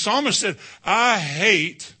 The psalmist said, I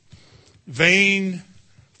hate vain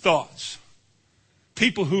thoughts.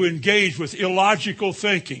 People who engage with illogical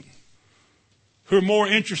thinking, who are more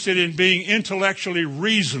interested in being intellectually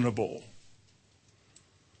reasonable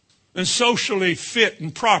and socially fit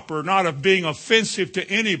and proper, not of being offensive to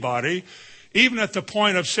anybody, even at the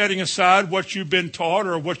point of setting aside what you've been taught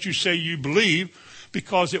or what you say you believe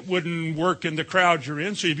because it wouldn't work in the crowd you're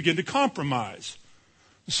in, so you begin to compromise.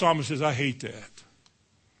 The psalmist says, I hate that.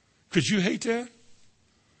 Could you hate that?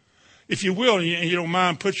 If you will, and you don't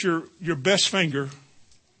mind, put your best finger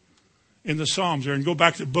in the Psalms there and go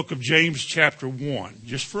back to the book of James chapter 1,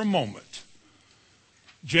 just for a moment.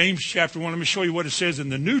 James chapter 1, let me show you what it says in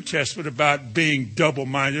the New Testament about being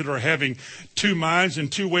double-minded or having two minds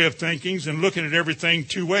and two way of thinkings and looking at everything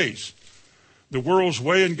two ways. The world's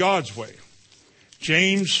way and God's way.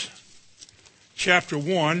 James chapter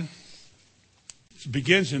 1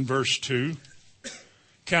 begins in verse 2.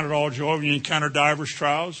 Count it all joy when you encounter divers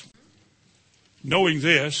trials. Knowing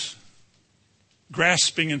this,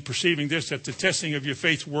 grasping and perceiving this, that the testing of your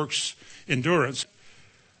faith works endurance.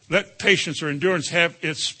 Let patience or endurance have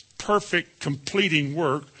its perfect, completing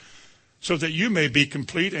work, so that you may be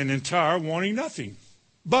complete and entire, wanting nothing.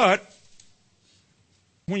 But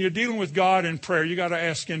when you're dealing with God in prayer, you got to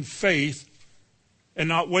ask in faith and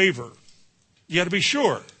not waver. You got to be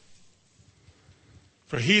sure.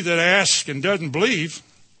 For he that asks and doesn't believe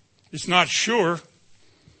is not sure.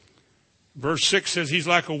 Verse 6 says he's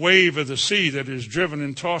like a wave of the sea that is driven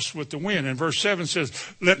and tossed with the wind. And verse 7 says,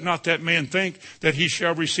 let not that man think that he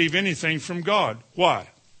shall receive anything from God. Why?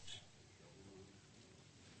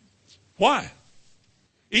 Why?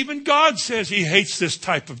 Even God says he hates this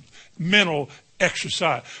type of mental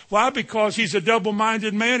exercise. Why? Because he's a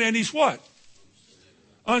double-minded man and he's what?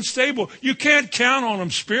 Unstable. You can't count on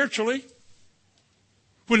him spiritually.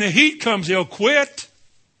 When the heat comes, they'll quit.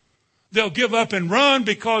 They'll give up and run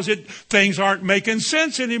because things aren't making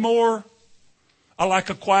sense anymore. I like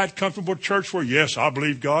a quiet, comfortable church where, yes, I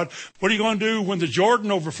believe God. What are you going to do when the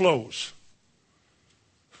Jordan overflows?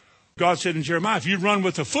 God said in Jeremiah, if you run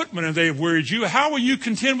with a footman and they have wearied you, how will you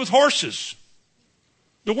contend with horses?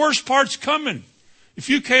 The worst part's coming. If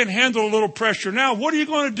you can't handle a little pressure now, what are you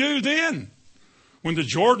going to do then? When the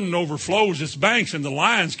Jordan overflows its banks and the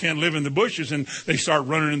lions can't live in the bushes and they start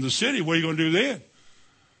running in the city, what are you going to do then?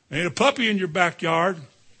 Ain't a puppy in your backyard.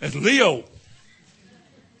 That's Leo.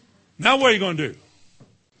 Now what are you going to do?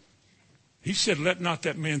 He said, let not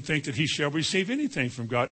that man think that he shall receive anything from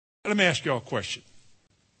God. Let me ask you all a question.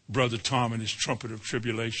 Brother Tom and his trumpet of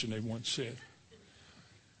tribulation, they once said.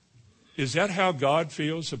 Is that how God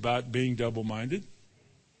feels about being double-minded?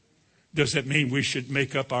 Does that mean we should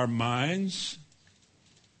make up our minds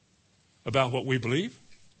about what we believe?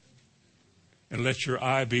 And let your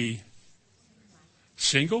eye be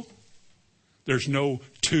single? There's no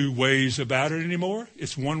two ways about it anymore.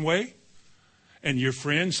 It's one way. And your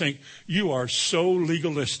friends think you are so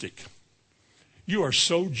legalistic. You are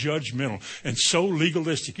so judgmental and so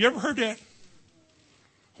legalistic. You ever heard that?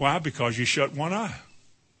 Why? Because you shut one eye.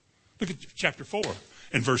 Look at chapter 4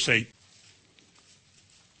 and verse 8.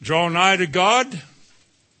 Draw nigh to God.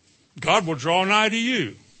 God will draw nigh to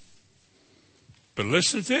you. But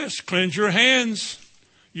listen to this. Cleanse your hands,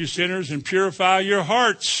 you sinners, and purify your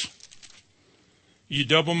hearts. You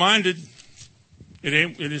double-minded.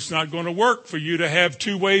 It is not going to work for you to have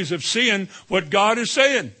two ways of seeing what God is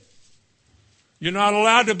saying. You're not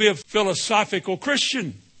allowed to be a philosophical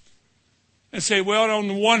Christian and say, well, on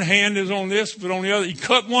the one hand is on this, but on the other, you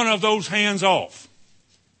cut one of those hands off.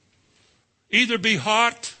 Either be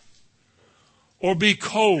hot or be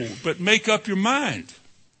cold, but make up your mind.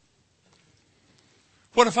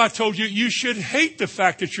 What if I told you you should hate the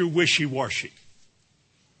fact that you're wishy-washy?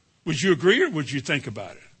 Would you agree or would you think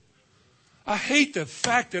about it? I hate the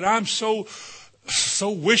fact that I'm so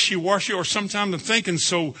wishy-washy, or sometimes I'm thinking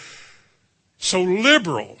so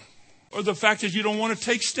liberal, or the fact that you don't want to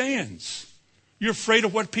take stands. You're afraid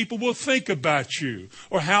of what people will think about you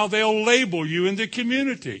or how they'll label you in the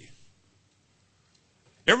community.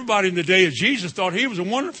 Everybody in the day of Jesus thought he was a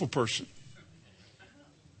wonderful person.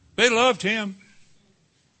 They loved him.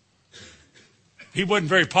 He wasn't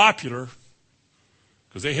very popular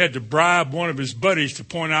because they had to bribe one of his buddies to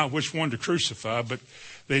point out which one to crucify, but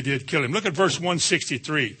they did kill him. Look at verse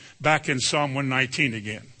 163, back in Psalm 119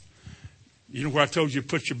 again. You know where I told you to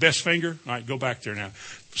put your best finger? All right, go back there now.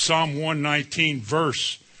 Psalm 119,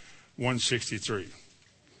 verse 163.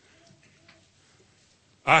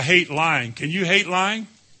 I hate lying. Can you hate lying?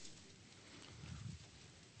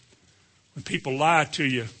 When people lie to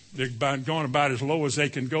you, they're going about as low as they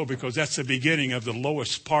can go because that's the beginning of the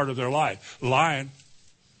lowest part of their life. Lying.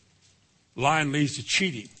 Lying leads to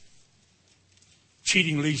cheating.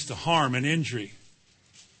 Cheating leads to harm and injury.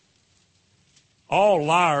 All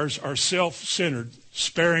liars are self-centered,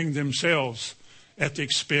 sparing themselves at the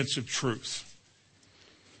expense of truth.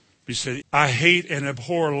 He said, I hate and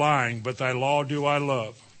abhor lying, but thy law do I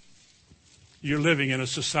love. You're living in a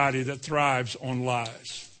society that thrives on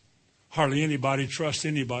lies. Hardly anybody trusts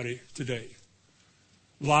anybody today.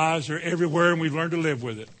 Lies are everywhere, and we've learned to live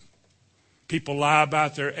with it. People lie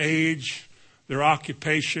about their age, their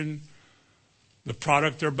occupation, the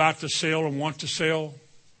product they're about to sell and want to sell.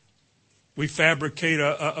 We fabricate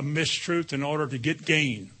a mistruth in order to get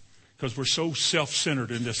gain because we're so self-centered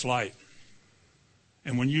in this life.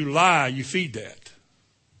 And when you lie, you feed that.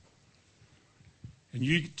 And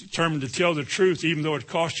you determine to tell the truth, even though it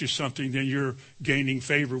costs you something, then you're gaining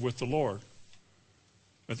favor with the Lord.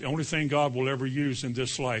 But the only thing God will ever use in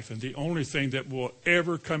this life, and the only thing that will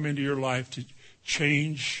ever come into your life to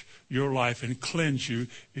change your life and cleanse you,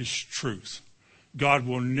 is truth. God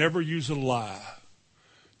will never use a lie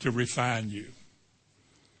to refine you.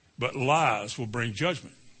 But lies will bring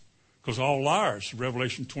judgment. Because all liars,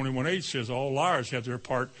 Revelation 21:8 says, all liars have their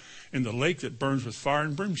part in the lake that burns with fire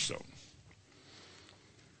and brimstone.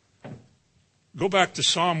 Go back to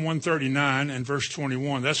Psalm 139 and verse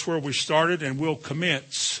 21. That's where we started, and we'll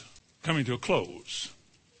commence coming to a close.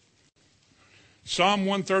 Psalm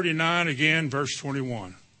 139 again, verse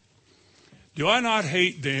 21. Do I not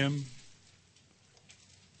hate them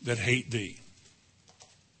that hate thee?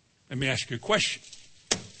 Let me ask you a question.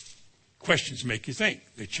 Questions make you think.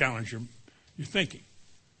 They challenge your thinking.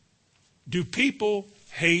 Do people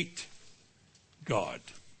hate God?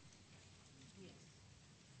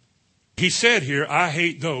 He said here, I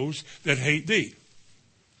hate those that hate thee.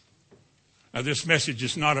 Now, this message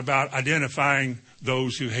is not about identifying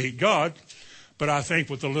those who hate God, but I think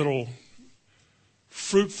with a little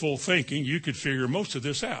fruitful thinking, you could figure most of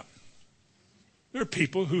this out. There are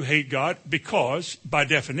people who hate God because, by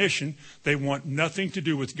definition, they want nothing to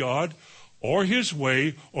do with God or his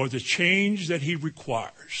way or the change that he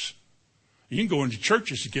requires. You can go into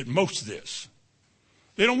churches to get most of this.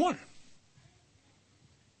 They don't want it.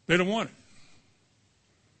 They don't want it.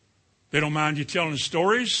 They don't mind you telling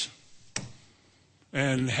stories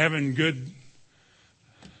and having good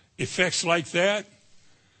effects like that.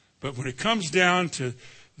 But when it comes down to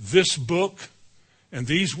this book and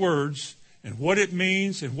these words and what it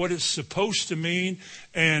means and what it's supposed to mean,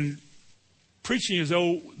 and preaching as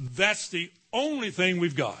though that's the only thing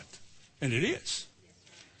we've got, and it is.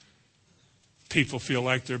 People feel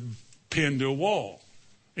like they're pinned to a wall.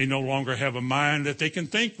 They no longer have a mind that they can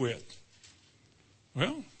think with.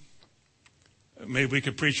 Well, maybe we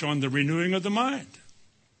could preach on the renewing of the mind.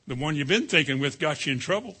 The one you've been thinking with got you in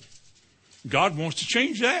trouble. God wants to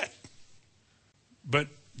change that. But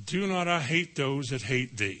do not I hate those that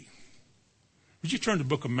hate thee. Would you turn to the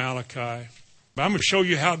book of Malachi? I'm going to show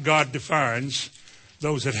you how God defines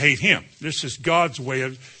those that hate him. This is God's way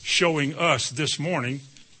of showing us this morning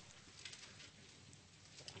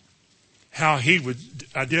how he would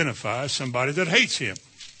identify somebody that hates him.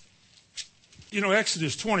 You know,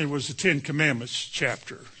 Exodus 20 was the Ten Commandments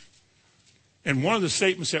chapter. And one of the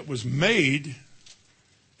statements that was made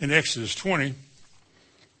in Exodus 20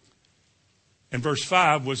 and verse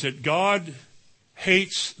 5 was that God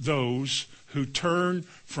hates those who turn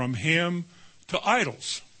from him to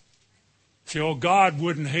idols. Say, oh, God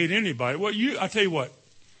wouldn't hate anybody. Well, I tell you what,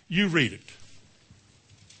 you read it.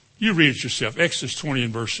 You read it yourself. Exodus 20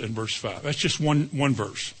 and verse 5. That's just one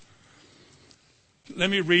verse. Let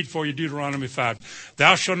me read for you Deuteronomy 5.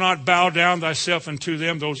 Thou shalt not bow down thyself unto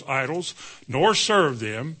them, those idols, nor serve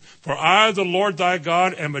them. For I, the Lord thy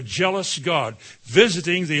God, am a jealous God,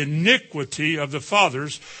 visiting the iniquity of the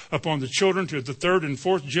fathers upon the children to the third and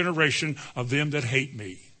fourth generation of them that hate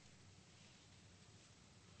me.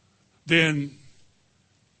 Then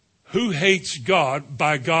who hates God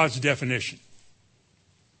by God's definition?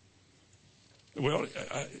 Well,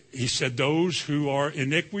 he said those who are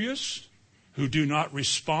iniquitous, who do not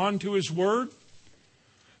respond to his word,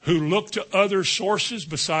 who look to other sources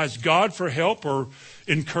besides God for help or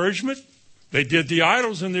encouragement. They did the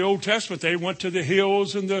idols in the Old Testament. They went to the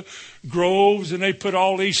hills and the groves and they put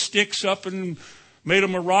all these sticks up and made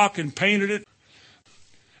them a rock and painted it.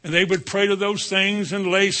 And they would pray to those things and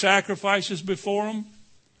lay sacrifices before them.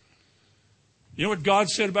 You know what God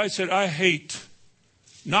said about it? He said, I hate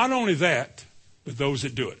not only that, but those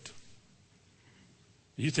that do it.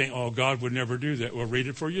 You think, oh, God would never do that. Well, read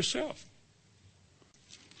it for yourself.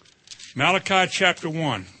 Malachi chapter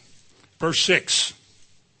 1, verse 6.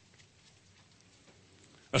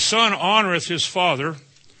 A son honoreth his father,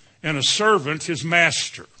 and a servant his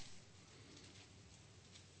master.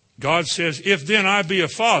 God says, if then I be a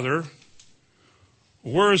father,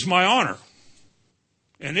 where is my honor?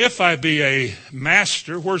 And if I be a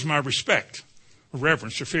master, where's my respect,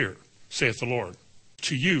 reverence, or fear, saith the Lord?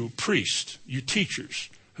 To you, priests, you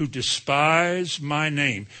teachers, who despise my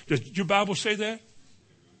name. Does your Bible say that?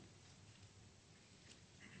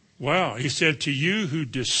 Wow. He said, to you who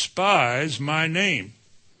despise my name.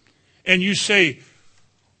 And you say,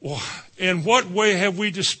 well, in what way have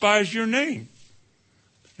we despised your name?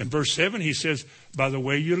 In verse 7, he says, by the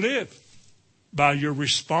way you live, by your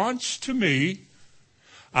response to me.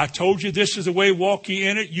 I told you this is the way, walk ye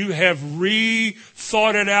in it. You have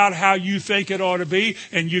rethought it out how you think it ought to be,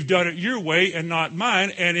 and you've done it your way and not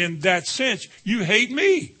mine. And in that sense, you hate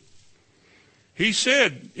me. He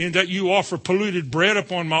said in that you offer polluted bread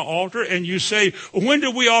upon my altar, and you say, when do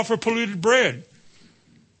we offer polluted bread?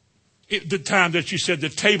 The time that you said the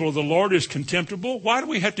table of the Lord is contemptible. Why do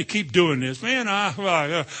we have to keep doing this? Man, I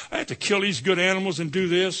have to kill these good animals and do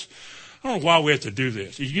this. I don't know why we have to do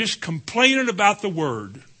this. You're just complaining about the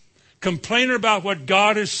word. Complaining about what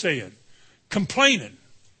God is saying. Complaining.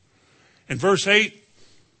 In verse 8,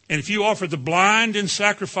 and if you offer the blind in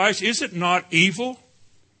sacrifice, is it not evil?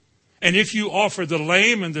 And if you offer the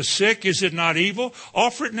lame and the sick, is it not evil?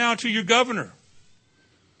 Offer it now to your governor.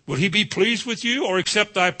 Will he be pleased with you or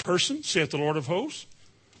accept thy person, saith the Lord of hosts?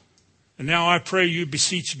 And now I pray you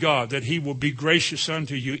beseech God that he will be gracious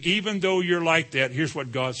unto you. Even though you're like that, here's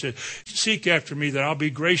what God said. Seek after me that I'll be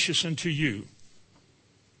gracious unto you.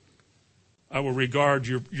 I will regard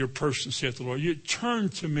your person, saith the Lord. You turn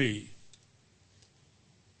to me.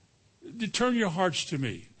 You turn your hearts to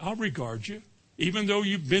me. I'll regard you, even though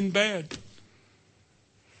you've been bad.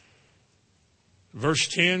 Verse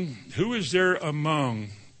 10, who is there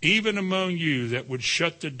even among you, that would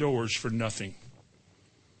shut the doors for nothing?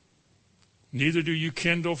 Neither do you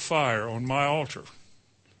kindle fire on my altar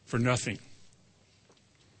for nothing.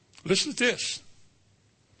 Listen to this.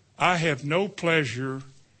 I have no pleasure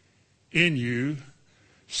in you,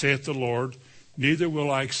 saith the Lord, neither will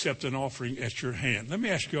I accept an offering at your hand. Let me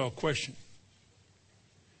ask you all a question.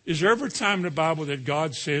 Is there ever a time in the Bible that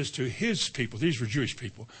God says to his people, these were Jewish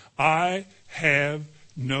people, I have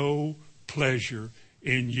no pleasure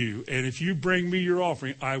in you, and if you bring me your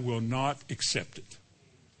offering, I will not accept it?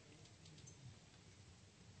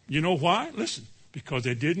 You know why? Listen, because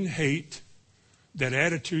they didn't hate that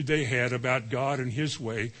attitude they had about God and his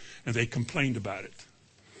way, and they complained about it.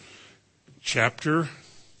 Chapter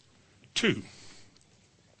 2,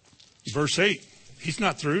 verse 8. He's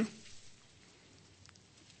not through.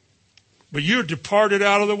 But you're departed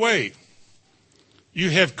out of the way. You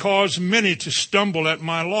have caused many to stumble at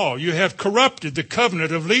my law. You have corrupted the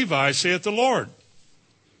covenant of Levi, saith the Lord.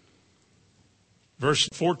 Verse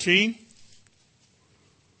 14.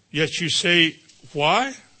 Yet you say,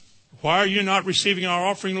 why? Why are you not receiving our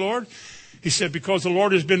offering, Lord? He said, because the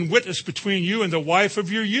Lord has been witness between you and the wife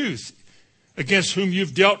of your youth, against whom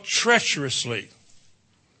you've dealt treacherously.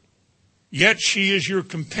 Yet she is your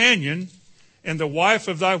companion and the wife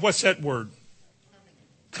of thy, what's that word?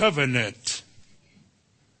 Covenant.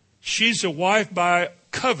 She's a wife by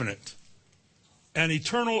covenant. An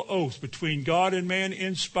eternal oath between God and man,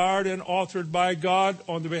 inspired and authored by God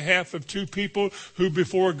on the behalf of two people who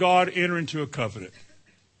before God enter into a covenant.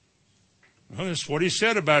 Well, that's what he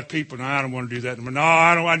said about people. No, I don't want to do that anymore. No,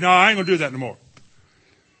 I ain't going to do that anymore.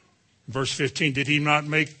 Verse 15, did he not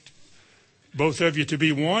make both of you to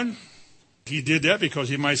be one? He did that because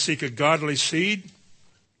he might seek a godly seed.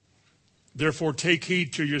 Therefore, take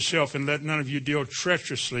heed to yourself and let none of you deal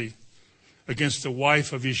treacherously against the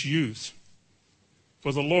wife of his youth.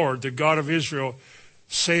 For the Lord, the God of Israel,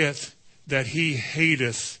 saith that he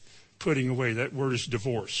hateth putting away. That word is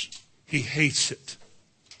divorce. He hates it.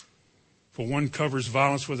 For one covers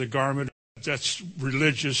violence with a garment. That's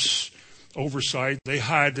religious oversight. They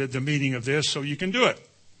hide the meaning of this so you can do it,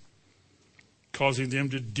 causing them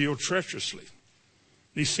to deal treacherously.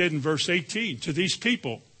 He said in verse 18, to these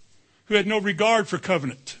people who had no regard for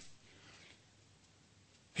covenant,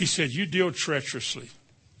 he said, you deal treacherously.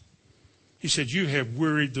 He said, you have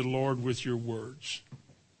wearied the Lord with your words.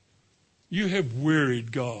 You have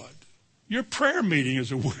wearied God. Your prayer meeting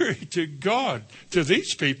is a weary to God, to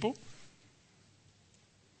these people.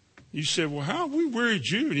 You said, well, how have we wearied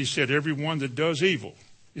you? And he said, everyone that does evil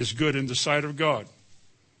is good in the sight of God.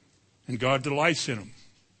 And God delights in them.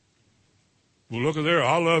 Well, look at there.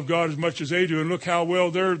 I love God as much as they do, and look how well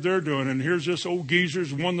they're doing. And here's this old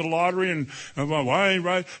geezer's won the lottery, and well, I ain't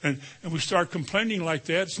right. And we start complaining like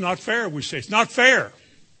that. It's not fair, we say. It's not fair.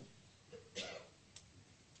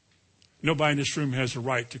 Nobody in this room has a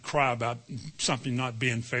right to cry about something not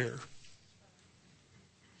being fair.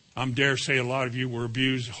 I dare say a lot of you were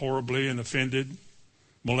abused horribly and offended,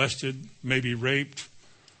 molested, maybe raped,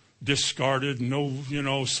 discarded,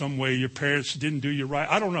 some way your parents didn't do you right.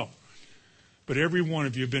 I don't know. But every one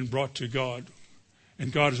of you have been brought to God,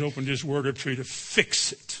 and God has opened his word up to you to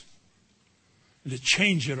fix it and to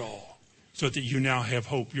change it all so that you now have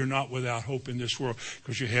hope. You're not without hope in this world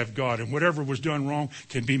because you have God, and whatever was done wrong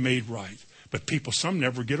can be made right. But some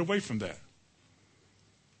never get away from that.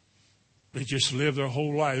 They just live their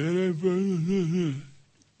whole life.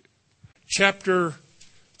 Chapter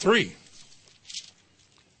 3.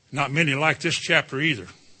 Not many like this chapter either.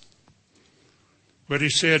 But he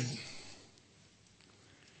said,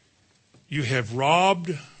 you have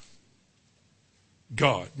robbed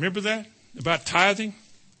God. Remember that? About tithing?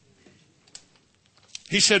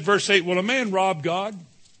 He said, verse 8, will a man rob God?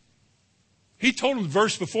 He told him the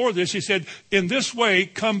verse before this, he said, in this way,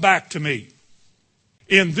 come back to me.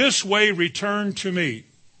 In this way, return to me.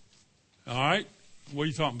 All right? What are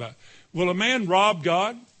you talking about? Will a man rob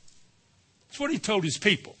God? That's what he told his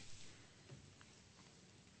people.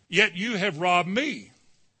 Yet you have robbed me.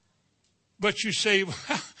 But you say,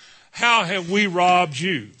 how have we robbed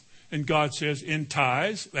you? And God says, in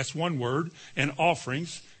tithes, that's one word, and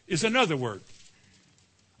offerings is another word.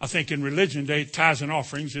 I think in religion today, tithes and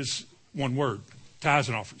offerings is one word, tithes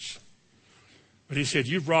and offerings. But he said,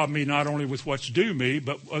 you've robbed me not only with what's due me,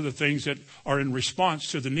 but other things that are in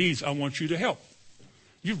response to the needs I want you to help.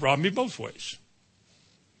 You've robbed me both ways.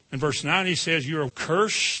 In verse 9, he says, you're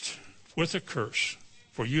cursed with a curse,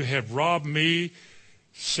 for you have robbed me,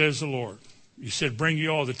 says the Lord. He said, bring ye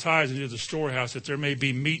all the tithes into the storehouse, that there may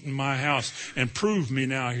be meat in my house. And prove me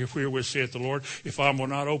now, herewith saith the Lord, if I will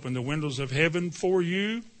not open the windows of heaven for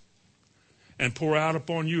you, and pour out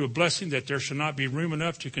upon you a blessing that there shall not be room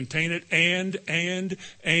enough to contain it. And,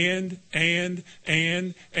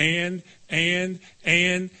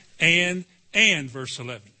 verse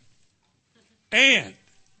 11. And,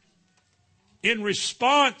 in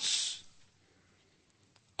response,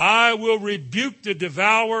 I will rebuke the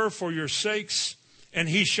devourer for your sakes, and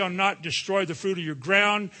he shall not destroy the fruit of your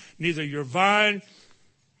ground, neither your vine.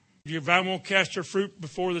 Your vine won't cast her fruit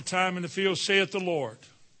before the time in the field, saith the Lord.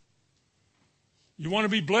 You want to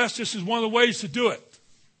be blessed? This is one of the ways to do it.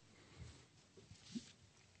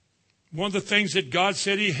 One of the things that God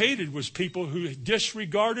said he hated was people who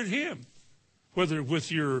disregarded him, whether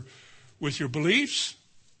with your beliefs,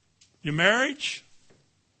 your marriage,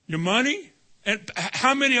 your money, and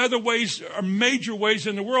how many other ways are major ways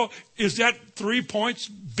in the world. Is that 3 points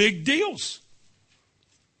big deals?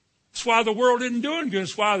 That's why the world isn't doing good.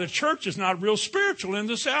 That's why the church is not real spiritual in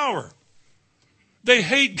this hour. They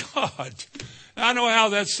hate God. I know how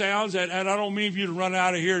that sounds, and I don't mean for you to run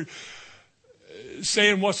out of here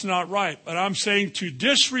saying what's not right. But I'm saying to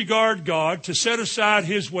disregard God, to set aside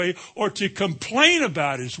his way, or to complain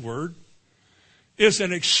about his word is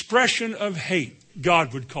an expression of hate.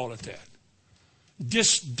 God would call it that.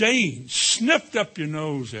 Disdain, sniffed up your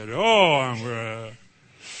nose at it.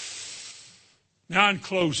 Now in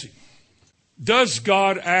closing, does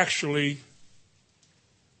God actually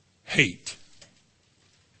hate?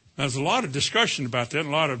 There's a lot of discussion about that, a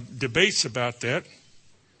lot of debates about that.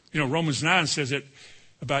 Romans 9 says it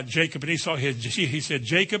about Jacob and Esau. He said,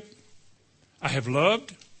 Jacob, I have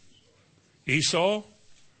loved. Esau,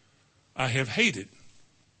 I have hated.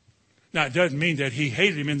 Now, it doesn't mean that he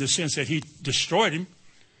hated him in the sense that he destroyed him.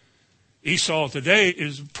 Esau today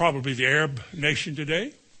is probably the Arab nation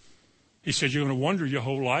today. He said, you're going to wander your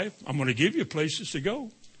whole life. I'm going to give you places to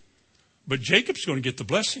go. But Jacob's going to get the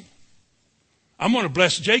blessing. I'm going to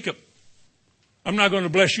bless Jacob. I'm not going to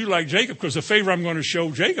bless you like Jacob, because the favor I'm going to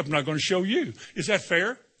show Jacob, I'm not going to show you. Is that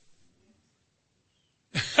fair?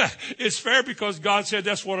 It's fair because God said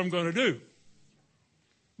that's what I'm going to do.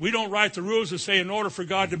 We don't write the rules that say in order for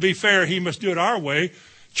God to be fair, he must do it our way.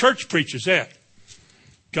 Church preaches that.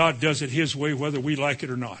 God does it his way whether we like it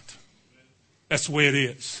or not. That's the way it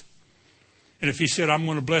is. And if he said, I'm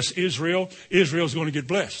going to bless Israel, Israel's going to get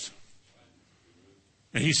blessed.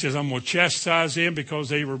 And he says, I'm going to chastise them because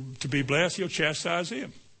they were to be blessed. He'll chastise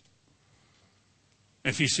them.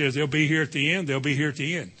 If he says they'll be here at the end, they'll be here at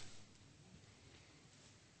the end.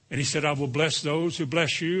 And he said, I will bless those who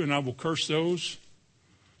bless you, and I will curse those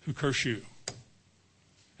who curse you.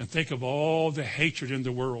 And think of all the hatred in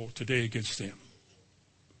the world today against them.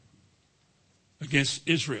 Against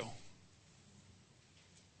Israel.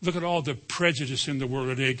 Look at all the prejudice in the world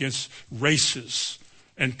today against races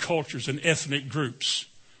and cultures and ethnic groups.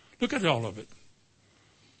 Look at all of it.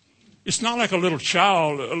 It's not like a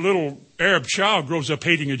little Arab child grows up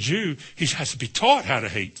hating a Jew. He has to be taught how to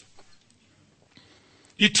hate.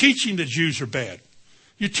 You teach him that Jews are bad.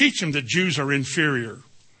 You teach him that Jews are inferior.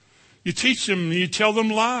 You teach them, you tell them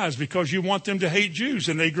lies because you want them to hate Jews.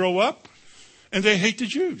 And they grow up and they hate the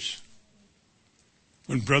Jews.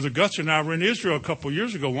 When Brother Guts and I were in Israel a couple of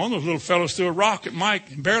years ago, one of those little fellows threw a rock at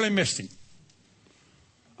Mike and barely missed him.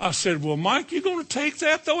 I said, well, Mike, you going to take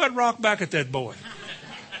that? Throw that rock back at that boy.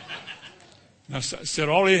 And I said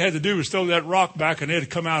all he had to do was throw that rock back, and it had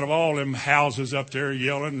come out of all them houses up there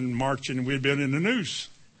yelling and marching, and we'd been in the news.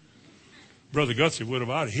 Brother Gutsy would have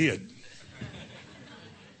out hid.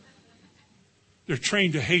 They're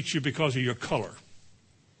trained to hate you because of your color.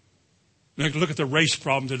 Look at the race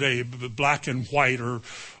problem today, black and white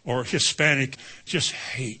or Hispanic, just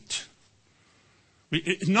hate.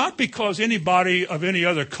 Not because anybody of any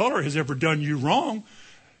other color has ever done you wrong.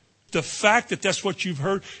 The fact that that's what you've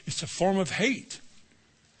heard, it's a form of hate.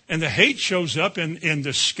 And the hate shows up in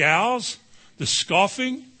the scowls, the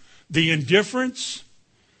scoffing, the indifference,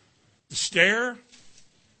 the stare.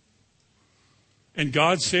 And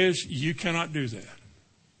God says, you cannot do that.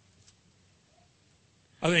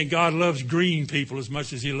 I think God loves green people as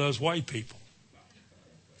much as he loves white people.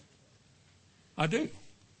 I do.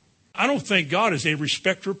 I don't think God is a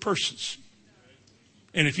respecter of persons.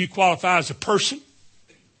 And if you qualify as a person,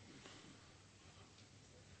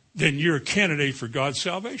 then you're a candidate for God's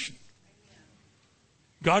salvation.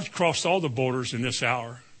 God's crossed all the borders in this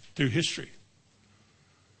hour through history.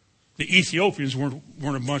 The Ethiopians weren't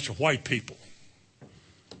a bunch of white people.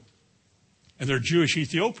 And they're Jewish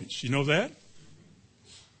Ethiopians. You know that?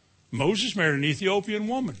 Moses married an Ethiopian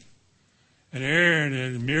woman. And Aaron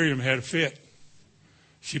and Miriam had a fit.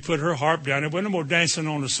 She put her harp down. There wasn't no more dancing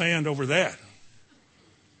on the sand over that.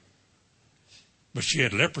 But she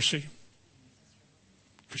had leprosy.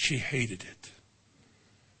 Because she hated it.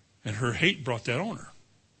 And her hate brought that on her.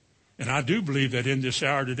 And I do believe that in this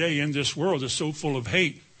hour today, in this world that's so full of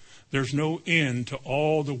hate, there's no end to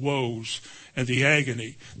all the woes and the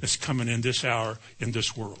agony that's coming in this hour in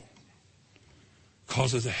this world.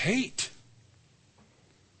 Because of the hate.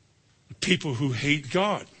 The people who hate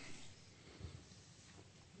God.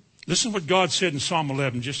 Listen to what God said in Psalm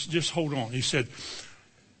 11. Just hold on. He said,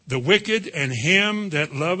 the wicked and him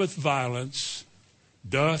that loveth violence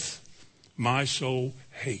doth my soul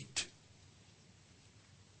hate.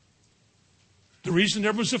 The reason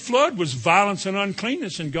there was a flood was violence and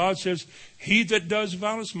uncleanness. And God says, he that does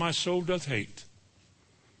violence, my soul doth hate.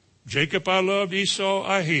 Jacob I loved, Esau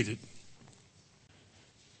I hated.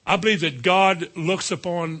 I believe that God looks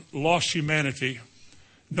upon lost humanity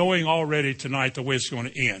knowing already tonight the way it's going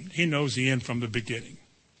to end. He knows the end from the beginning.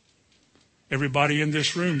 Everybody in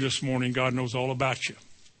this room this morning, God knows all about you.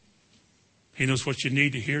 He knows what you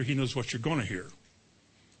need to hear. He knows what you're going to hear.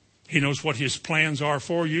 He knows what his plans are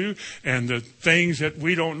for you, and the things that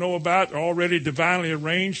we don't know about are already divinely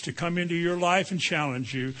arranged to come into your life and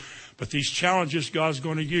challenge you. But these challenges God's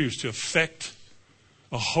going to use to affect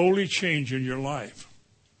a holy change in your life.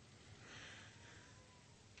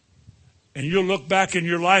 And you'll look back in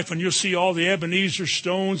your life and you'll see all the Ebenezer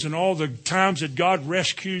stones and all the times that God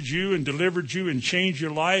rescued you and delivered you and changed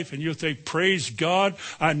your life. And you'll think, praise God,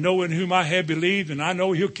 I know in whom I have believed, and I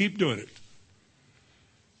know he'll keep doing it.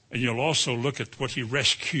 And you'll also look at what he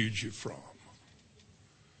rescued you from.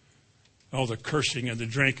 All the cursing and the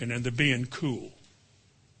drinking and the being cool.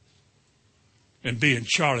 and being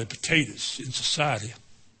Charlie Potatoes in society.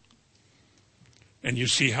 And you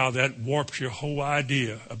see how that warped your whole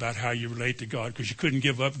idea about how you relate to God, because you couldn't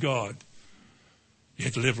give up God. You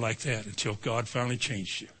had to live like that until God finally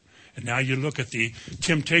changed you. And now you look at the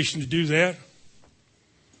temptation to do that,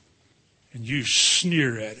 and you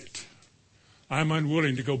sneer at it. I'm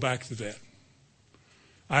unwilling to go back to that.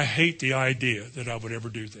 I hate the idea that I would ever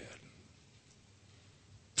do that.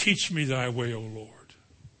 Teach me thy way, O Lord,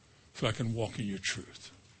 so I can walk in your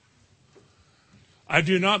truth. I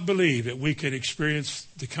do not believe that we can experience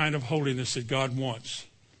the kind of holiness that God wants,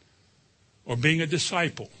 or being a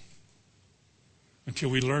disciple, until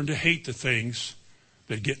we learn to hate the things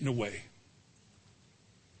that get in the way.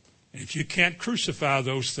 And if you can't crucify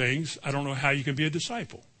those things, I don't know how you can be a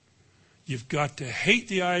disciple. You've got to hate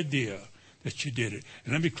the idea that you did it.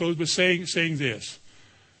 And let me close with saying this.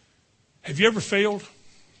 Have you ever failed?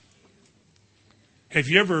 Have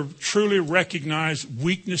you ever truly recognized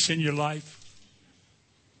weakness in your life?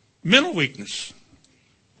 Mental weakness.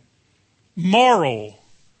 Moral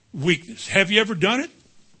weakness. Have you ever done it?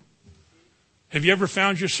 Have you ever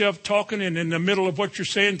found yourself talking and in the middle of what you're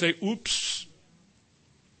saying say, oops?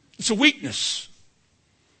 It's a weakness.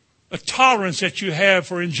 A tolerance that you have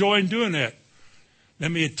for enjoying doing that.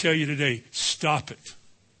 Let me tell you today, stop it.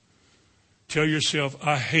 Tell yourself,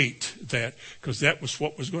 I hate that, because that was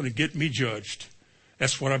what was going to get me judged.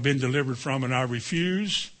 That's what I've been delivered from, and I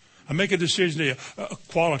refuse. I make a decision today, a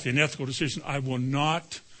quality, an ethical decision. I will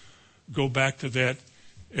not go back to that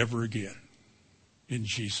ever again. In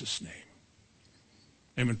Jesus' name.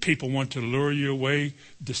 And when people want to lure you away,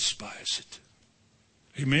 despise it.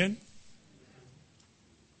 Amen?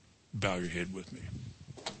 Bow your head with me.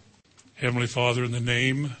 Heavenly Father, in the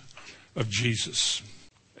name of Jesus,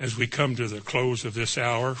 as we come to the close of this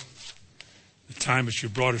hour, the time that you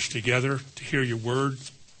brought us together to hear your word,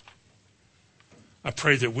 I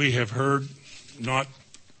pray that we have heard not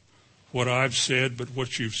what I've said, but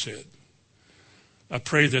what you've said. I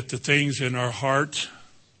pray that the things in our heart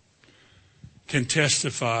can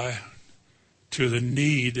testify to the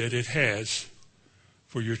need that it has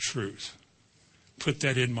for your truth. Put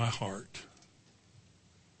that in my heart.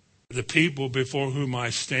 The people before whom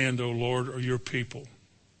I stand, O Lord, are your people.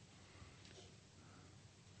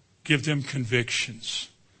 Give them convictions,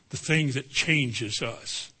 the thing that changes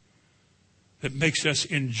us, that makes us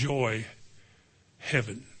enjoy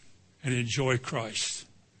heaven and enjoy Christ.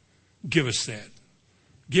 Give us that.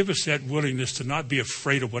 Give us that willingness to not be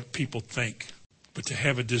afraid of what people think, but to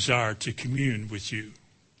have a desire to commune with you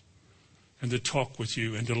and to talk with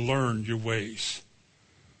you and to learn your ways.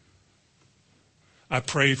 I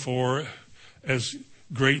pray for, as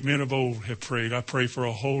great men of old have prayed, I pray for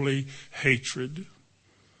a holy hatred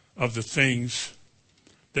of the things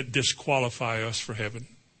that disqualify us for heaven.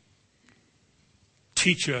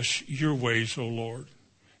 Teach us your ways, O Lord,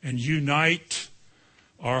 and unite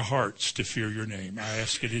our hearts to fear your name. I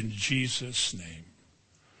ask it in Jesus' name.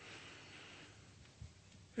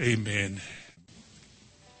 Amen.